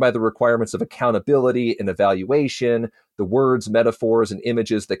 driven by the requirements of accountability and evaluation, the words, metaphors, and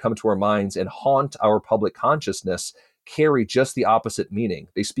images that come to our minds and haunt our public consciousness, carry just the opposite meaning.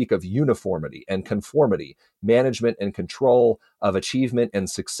 They speak of uniformity and conformity, management and control of achievement and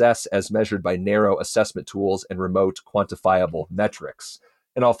success as measured by narrow assessment tools and remote quantifiable metrics.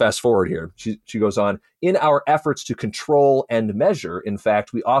 And I'll fast forward here. She goes on, in our efforts to control and measure, in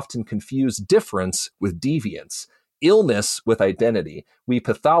fact, we often confuse difference with deviance, illness with identity. We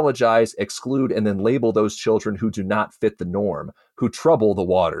pathologize, exclude, and then label those children who do not fit the norm, who trouble the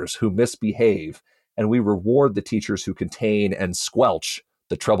waters, who misbehave, and we reward the teachers who contain and squelch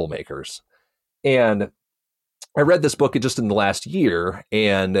the troublemakers. And I read this book just in the last year,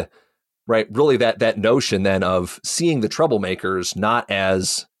 and right, really that notion then of seeing the troublemakers not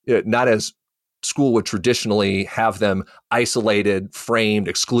as school would traditionally have them isolated, framed,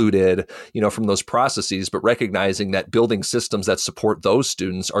 excluded, from those processes, but recognizing that building systems that support those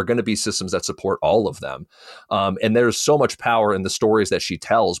students are going to be systems that support all of them. And there's so much power in the stories that she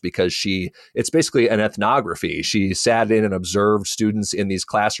tells because it's basically an ethnography. She sat in and observed students in these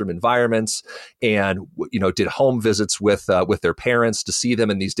classroom environments and, did home visits with their parents to see them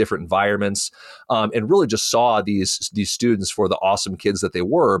in these different environments, and really just saw these students for the awesome kids that they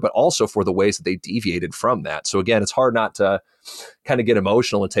were, but also for the ways that they deviated from that. So again, it's hard not to kind of get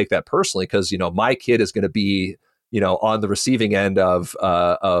emotional and take that personally because, my kid is going to be, on the receiving end of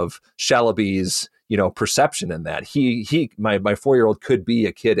Shalaby's, perception in that. My 4-year-old could be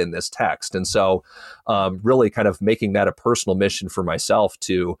a kid in this text. And so really kind of making that a personal mission for myself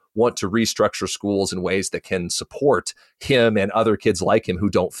to want to restructure schools in ways that can support him and other kids like him who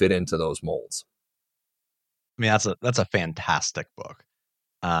don't fit into those molds. I mean, that's a fantastic book.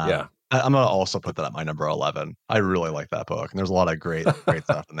 Yeah. I'm going to also put that at my number 11. I really like that book. And there's a lot of great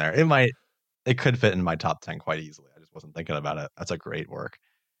stuff in there. It could fit in my top 10 quite easily. I just wasn't thinking about it. That's a great work.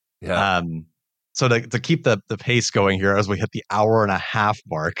 Yeah. So to keep the pace going here as we hit the hour and a half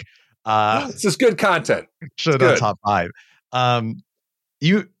mark, this is good content. Should have done top 5.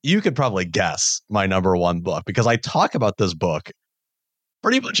 You could probably guess my number 1 book because I talk about this book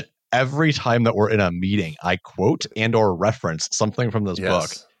pretty much every time that we're in a meeting. I quote and or reference something from this book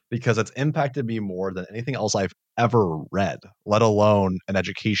because it's impacted me more than anything else I've ever read, let alone an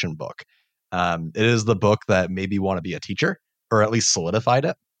education book. It is the book that made me want to be a teacher, or at least solidified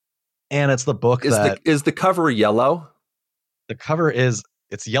it. And it's the book is the cover yellow? The cover it's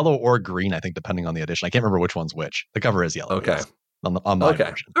yellow or green, I think, depending on the edition. I can't remember which one's which. The cover is yellow. Okay. On my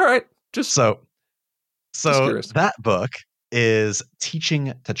version. All right. So that book is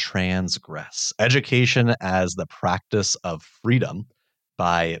Teaching to Transgress: Education as the Practice of Freedom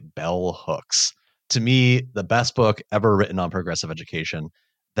by Bell Hooks. To me, the best book ever written on progressive education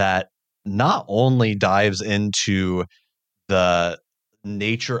that not only dives into the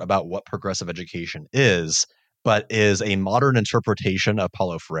nature about what progressive education is, but is a modern interpretation of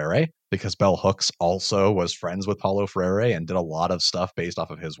Paulo Freire, because Bell Hooks also was friends with Paulo Freire and did a lot of stuff based off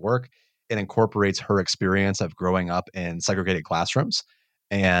of his work. It incorporates her experience of growing up in segregated classrooms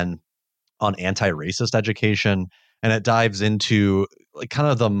and on anti-racist education. And it dives into like kind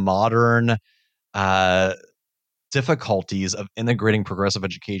of the modern difficulties of integrating progressive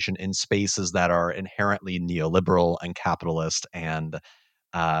education in spaces that are inherently neoliberal and capitalist and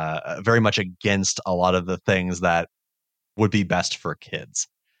very much against a lot of the things that would be best for kids.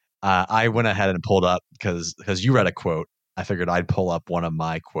 I went ahead and pulled up because you read a quote. I figured I'd pull up one of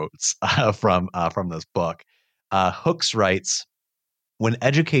my quotes from this book. Hooks writes, "When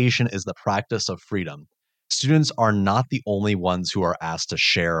education is the practice of freedom, students are not the only ones who are asked to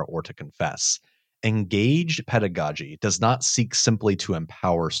share or to confess. Engaged pedagogy does not seek simply to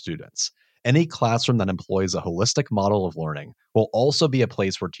empower students. Any classroom that employs a holistic model of learning will also be a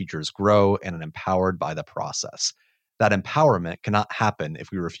place where teachers grow and are empowered by the process. That empowerment cannot happen if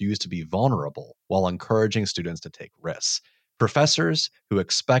we refuse to be vulnerable while encouraging students to take risks. Professors who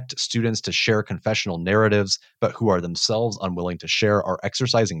expect students to share confessional narratives, but who are themselves unwilling to share, are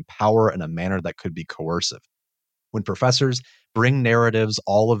exercising power in a manner that could be coercive. When professors bring narratives,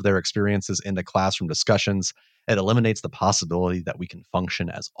 all of their experiences into classroom discussions, it eliminates the possibility that we can function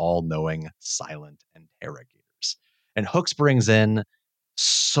as all-knowing, silent interrogators." And Hooks brings in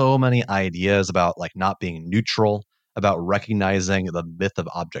so many ideas about like not being neutral, about recognizing the myth of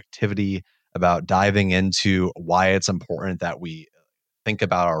objectivity, about diving into why it's important that we think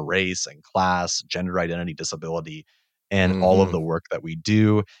about our race and class, gender identity, disability, and all of the work that we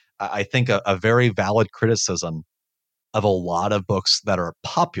do. I think a very valid criticism of a lot of books that are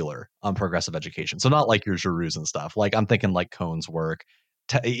popular on progressive education. So not like your Giroux and stuff. Like I'm thinking like Cohn's work,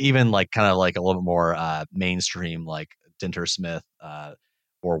 even like kind of like a little bit more mainstream, like Dintersmith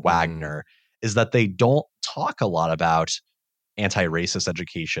or Wagner, is that they don't talk a lot about anti-racist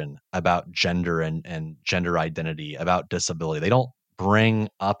education, about gender and gender identity, about disability. They don't bring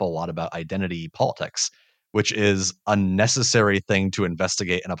up a lot about identity politics, which is a necessary thing to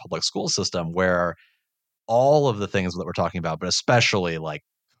investigate in a public school system where all of the things that we're talking about, but especially like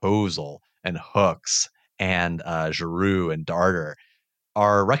Kozel and Hooks and Giroux and Darter,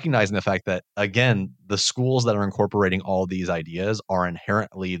 are recognizing the fact that, again, the schools that are incorporating all these ideas are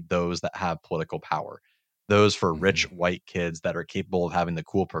inherently those that have political power, those for rich white kids that are capable of having the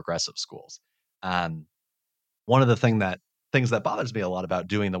cool progressive schools. Um, One of the things that bothers me a lot about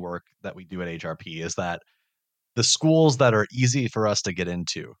doing the work that we do at HRP is that the schools that are easy for us to get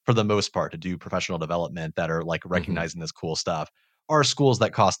into, for the most part, to do professional development that are like recognizing this cool stuff, are schools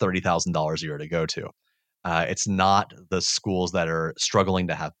that cost $30,000 a year to go to. It's not the schools that are struggling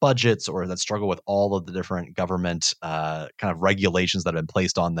to have budgets or that struggle with all of the different government kind of regulations that have been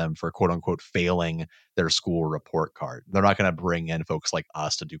placed on them for quote unquote failing their school report card. They're not going to bring in folks like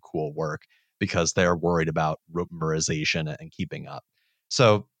us to do cool work because they're worried about memorization and keeping up.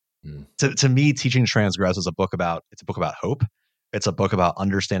 So to me, Teaching Transgress is a book about hope. It's a book about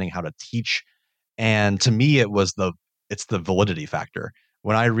understanding how to teach. And to me, it's the validity factor.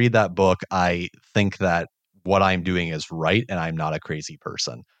 When I read that book, I think that what I'm doing is right and I'm not a crazy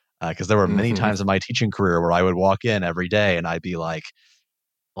person. Because there were many times in my teaching career where I would walk in every day and I'd be like,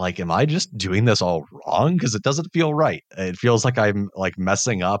 am I just doing this all wrong? Because it doesn't feel right. It feels like I'm like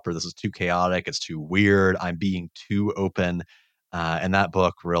messing up, or this is too chaotic. It's too weird. I'm being too open. And that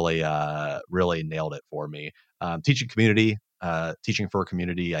book really nailed it for me. Teaching community, teaching for a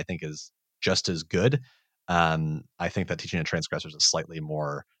community, I think is just as good. I think that Teaching the Transgressors is slightly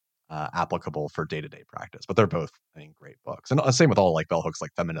more applicable for day-to-day practice, but they're both, I think, great books. And same with all like Bell Hooks,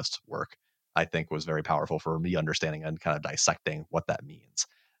 like feminist work, I think was very powerful for me understanding and kind of dissecting what that means.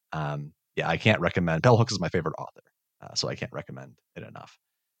 Yeah, I can't recommend. Bell Hooks is my favorite author, so I can't recommend it enough.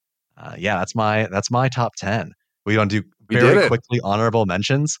 Yeah, that's my top 10. We want to do very quickly honorable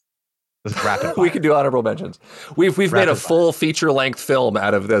mentions. Rapid We fire. can do honorable mentions. We've made a full feature length film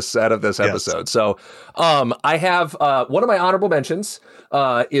out of this episode. Yes. So I have one of my honorable mentions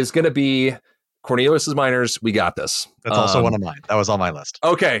is going to be Cornelius's Miners. We Got This. That's also one of mine. That was on my list.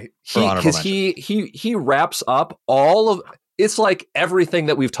 Okay, he wraps up all of. It's like everything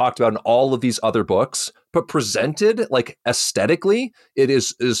that we've talked about in all of these other books, but presented like aesthetically, it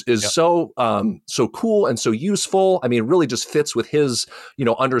is so so cool and so useful. I mean, it really just fits with his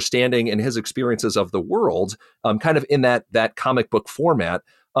understanding and his experiences of the world, kind of in that comic book format.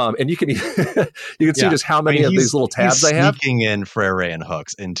 And you can you can see just how many of these little tabs I have. Sneaking in Frere and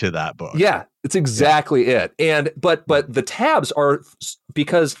Hooks into that book. Yeah, it's exactly it. And but the tabs are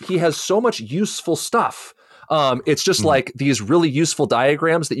because he has so much useful stuff. It's just like these really useful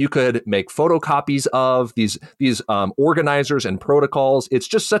diagrams that you could make photocopies of, these organizers and protocols. It's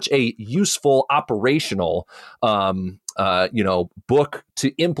just such a useful operational book to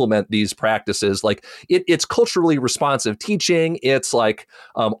implement these practices. Like it's culturally responsive teaching. It's like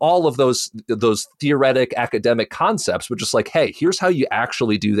all of those theoretic academic concepts, but just like, hey, here's how you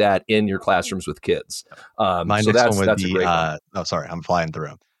actually do that in your classrooms with kids. My next one would be, oh, sorry, I'm flying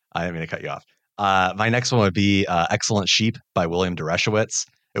through. I didn't mean to cut you off. My next one would be Excellent Sheep by William Dereshowitz.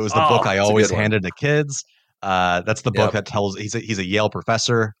 It was the book I always handed to kids. That's the book that tells, he's a Yale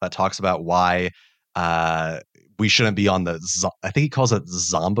professor that talks about why we shouldn't be on I think he calls it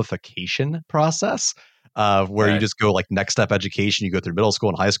zombification process, where you just go like next step education. You go through middle school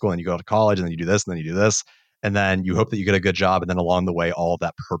and high school and you go to college and then you do this and then you do this. And then you hope that you get a good job. And then along the way, all of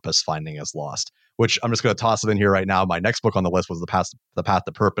that purpose finding is lost, which I'm just going to toss it in here right now. My next book on the list was The Path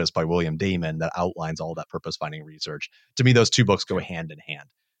to Purpose by William Damon, that outlines all that purpose finding research. To me, those two books go hand in hand.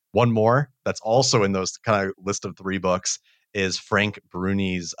 One more that's also in those kind of list of three books is Frank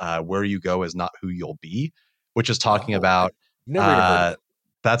Bruni's Where You Go Is Not Who You'll Be, which is talking about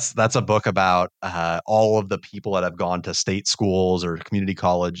that's a book about all of the people that have gone to state schools or community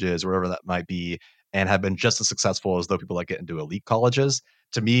colleges, or wherever that might be, and have been just as successful as the people that get into elite colleges.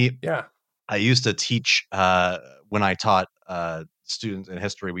 To me, I used to teach when I taught students in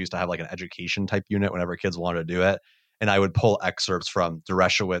history. We used to have like an education type unit whenever kids wanted to do it, and I would pull excerpts from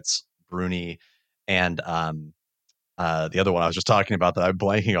Dereshowitz, Bruni, and the other one I was just talking about that I'm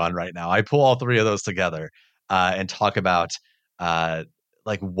blanking on right now. I pull all three of those together and talk about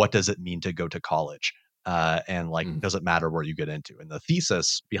like what does it mean to go to college. And like, does it matter where you get into? And the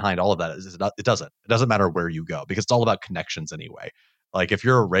thesis behind all of that is it doesn't matter where you go, because it's all about connections anyway. Like if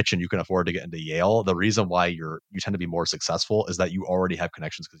you're rich and you can afford to get into Yale, the reason why you tend to be more successful is that you already have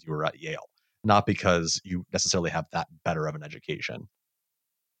connections because you were at Yale, not because you necessarily have that better of an education.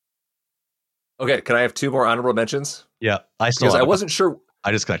 Okay, can I have 2 more honorable mentions? Yeah, I still Because have I a couple. wasn't sure.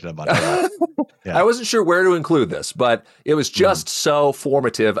 I just connected a bunch. Yeah. I Yeah. wasn't sure where to include this, but it was Mhm. just so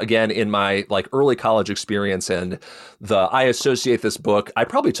formative again in my like early college experience. And I associate this book. I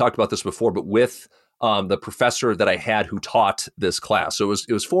probably talked about this before, but with the professor that I had who taught this class. So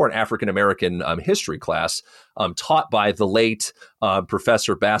it was for an African American history class taught by the late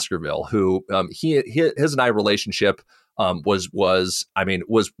Professor Baskerville, who his and I relationship was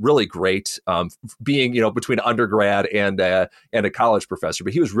really great. Being between undergrad and a college professor,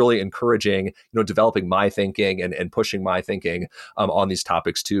 but he was really encouraging, developing my thinking and pushing my thinking on these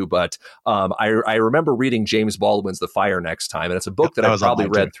topics too. But I remember reading James Baldwin's The Fire Next Time, and it's a Yep, book that that I was on probably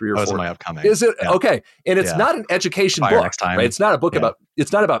mine too. read three or That was in four. my upcoming. Is it Yeah. okay? And it's Yeah. not an education Fire book, Next Time. right? It's not a book Yeah. about.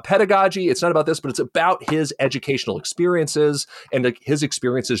 It's not about pedagogy. It's not about this, but it's about his educational experiences and like, his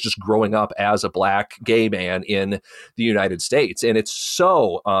experiences just growing up as a Black gay man in the United States. And it's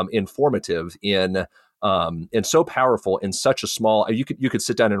so informative and so powerful in such a small. You could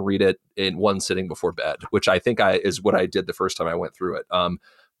sit down and read it in one sitting before bed, which I think is what I did the first time I went through it.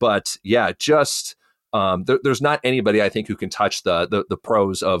 But yeah, just there's not anybody I think who can touch the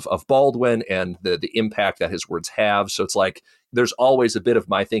prose of Baldwin and the impact that his words have. So it's like there's always a bit of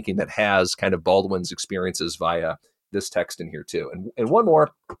my thinking that has kind of Baldwin's experiences via this text in here too. And one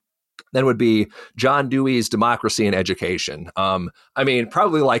more then would be John Dewey's Democracy in Education.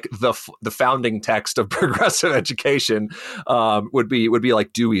 Probably like the founding text of progressive education would be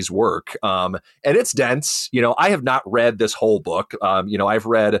like Dewey's work, and it's dense. I have not read this whole book. I've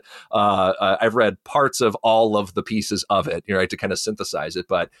read parts of all of the pieces of it, right, to kind of synthesize it.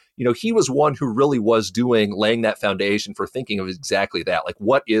 But he was one who really was laying that foundation for thinking of exactly that. Like,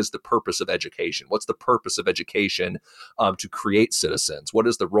 what is the purpose of education? What's the purpose of education to create citizens? What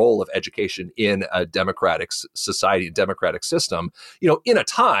is the role of education in a democratic society, democratic system, in a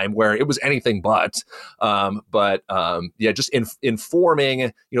time where it was anything but. Just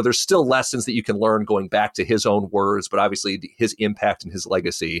informing, there's still lessons that you can learn going back to his own words, but obviously his impact and his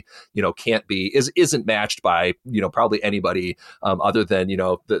legacy, isn't matched by, probably anybody other than,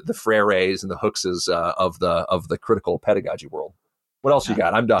 the Freire's and the Hookses of the critical pedagogy world. What else you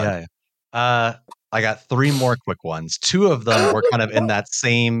got? I'm done. Yeah. I got 3 more quick ones. 2 of them were kind of in that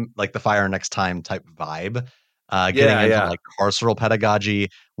same, like the Fire Next Time type vibe, getting into like carceral pedagogy.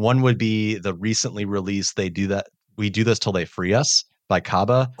 One would be the recently released We Do This Till They Free Us by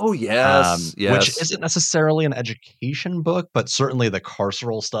Kaba. Oh, yes. Which isn't necessarily an education book, but certainly the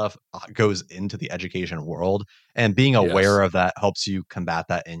carceral stuff goes into the education world. And being aware of that helps you combat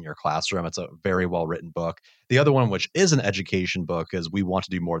that in your classroom. It's a very well written book. The other one, which is an education book, is We Want to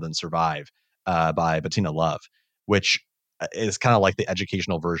Do More Than Survive by Bettina Love, which is kind of like the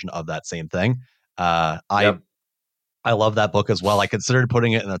educational version of that same thing. I love that book as well. I considered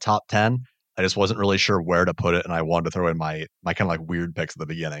putting it in the top 10. I just wasn't really sure where to put it, and I wanted to throw in my kind of like weird picks at the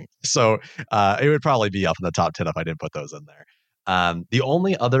beginning. So it would probably be up in the top 10 if I didn't put those in there. The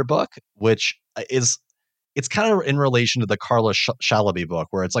only other book, which it's kind of in relation to the Carla Shalaby book,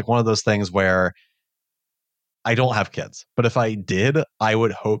 where it's like one of those things where I don't have kids, but if I did, I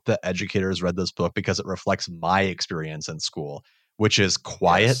would hope that educators read this book because it reflects my experience in school, which is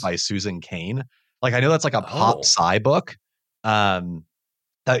Quiet by Susan Cain. Like, I know that's like a pop sci book.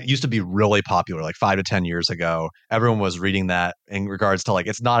 That used to be really popular like 5 to 10 years ago. Everyone was reading that in regards to like,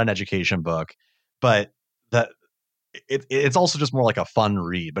 it's not an education book, but that it's also just more like a fun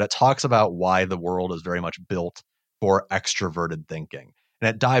read, but it talks about why the world is very much built for extroverted thinking. And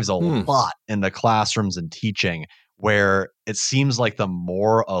it dives a lot into classrooms and teaching, where it seems like the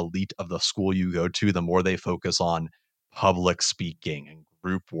more elite of the school you go to, the more they focus on public speaking and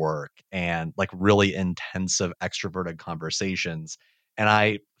group work and like really intensive extroverted conversations. And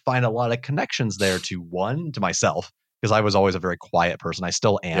I find a lot of connections there to myself, because I was always a very quiet person. I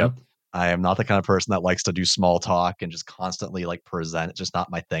still am. Yep. I am not the kind of person that likes to do small talk and just constantly like present. It's just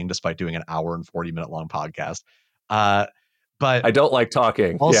not my thing, despite doing an hour and 40-minute long podcast. But I don't like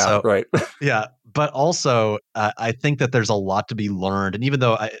talking. Also, yeah, right. Yeah, but also I think that there's a lot to be learned. And even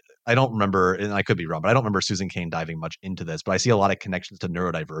though I don't remember, and I could be wrong, but I don't remember Susan Cain diving much into this, but I see a lot of connections to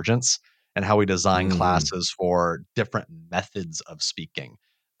neurodivergence and how we design classes for different methods of speaking.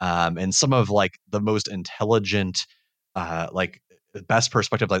 And some of like the most intelligent, like the best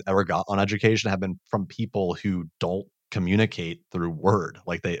perspective I've ever got on education have been from people who don't communicate through word.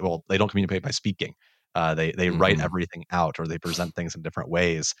 Like they don't communicate by speaking. They write everything out, or they present things in different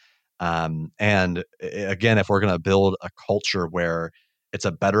ways. And again, if we're going to build a culture where it's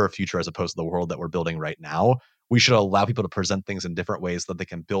a better future as opposed to the world that we're building right now, we should allow people to present things in different ways so that they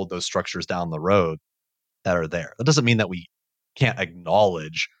can build those structures down the road that are there. That doesn't mean that we can't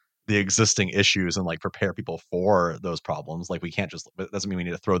acknowledge the existing issues and like prepare people for those problems. Like we can't just, it doesn't mean we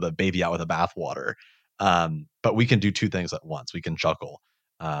need to throw the baby out with the bathwater. But we can do two things at once. We can juggle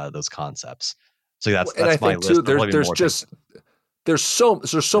those concepts. So that's And I my think list. too, there's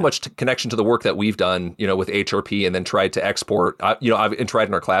so much connection to the work that we've done, with HRP, and then tried to export, I've tried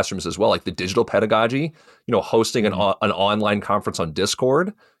in our classrooms as well, like the digital pedagogy, hosting an online conference on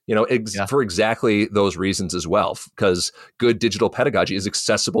Discord, for exactly those reasons as well, because good digital pedagogy is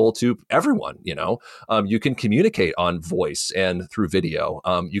accessible to everyone. You can communicate on voice and through video.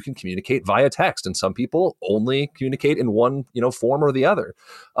 You can communicate via text, and some people only communicate in one, form or the other.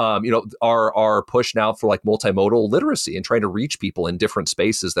 Our push now for like multimodal literacy and trying to reach people in different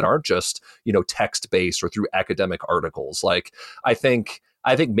spaces that aren't just, text-based or through academic articles. Like, I think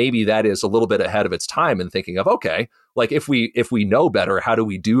maybe that is a little bit ahead of its time in thinking of, okay, like if we know better, how do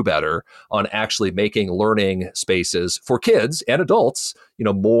we do better on actually making learning spaces for kids and adults,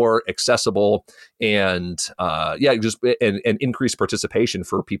 more accessible and and increase participation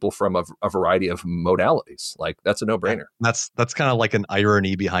for people from a variety of modalities. Like that's a no-brainer. That's kind of like an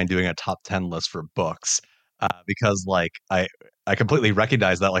irony behind doing a top 10 list for books, because like I completely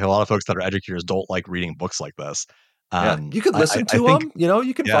recognize that like a lot of folks that are educators don't like reading books like this. You could listen to them.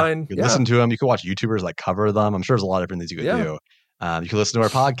 You can find. You can listen to them. You can watch YouTubers that cover them. I'm sure there's a lot of different things you could do. You can listen to our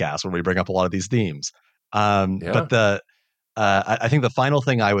podcast where we bring up a lot of these themes. But I think the final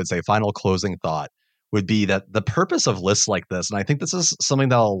thing I would say, final closing thought, would be that the purpose of lists like this, and I think this is something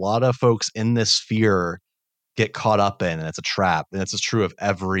that a lot of folks in this sphere get caught up in, and it's a trap, and it's true of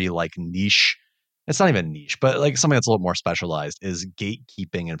every like niche. It's not even niche, but like something that's a little more specialized, is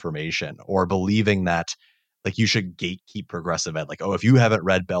gatekeeping information or believing that like you should gatekeep progressive ed. Like, oh, if you haven't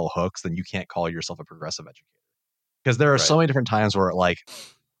read Bell Hooks, then you can't call yourself a progressive educator. Because there are so many different times where like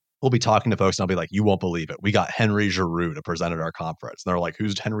we'll be talking to folks and I'll be like, you won't believe it. We got Henry Giroux to present at our conference. And they're like,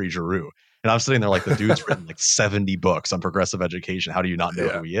 who's Henry Giroux? And I'm sitting there like, the dude's written like 70 books on progressive education. How do you not know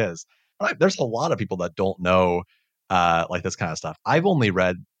who he is? There's a lot of people that don't know like this kind of stuff. I've only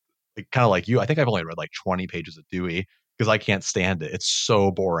read, kind of like you, I think I've only read like 20 pages of Dewey because I can't stand it. It's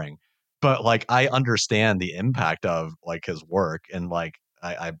so boring. But like I understand the impact of like his work, and like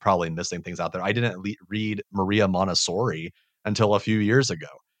I'm probably missing things out there. I didn't read Maria Montessori until a few years ago,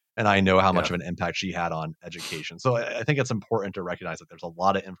 and I know how much of an impact she had on education. So I think it's important to recognize that there's a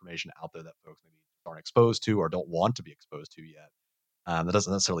lot of information out there that folks maybe aren't exposed to or don't want to be exposed to yet. That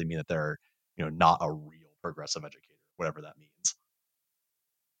doesn't necessarily mean that they're not a real progressive educator, whatever that means.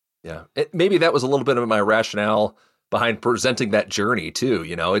 Yeah, maybe that was a little bit of my rationale behind presenting that journey too.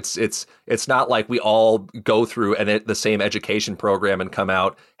 It's not like we all go through the same education program and come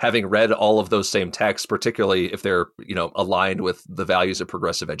out having read all of those same texts, particularly if they're, aligned with the values of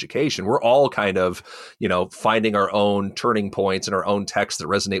progressive education. We're all kind of, finding our own turning points and our own texts that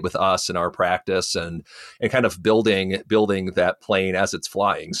resonate with us in our practice, and kind of building that plane as it's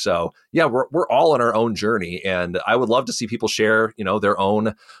flying. So yeah, we're all on our own journey, and I would love to see people share, their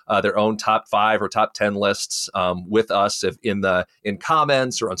own top 5 or top 10 lists with us in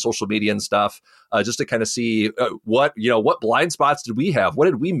comments or on social media and stuff, just to kind of see what blind spots did we have? What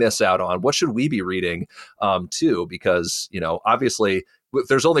did we miss out on? What should we be reading too? Because, obviously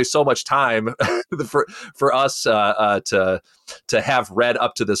there's only so much time for us to have read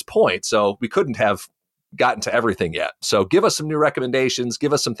up to this point. So we couldn't have gotten to everything yet. So give us some new recommendations,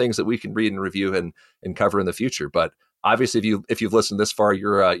 give us some things that we can read and review and cover in the future. But obviously if you've listened this far,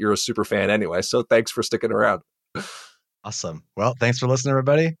 you're a super fan anyway. So thanks for sticking around. Awesome. Well, thanks for listening,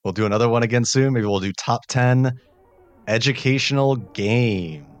 everybody. We'll do another one again soon. Maybe we'll do top 10 educational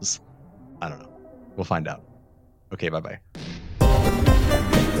games. I don't know. We'll find out. Okay, bye-bye.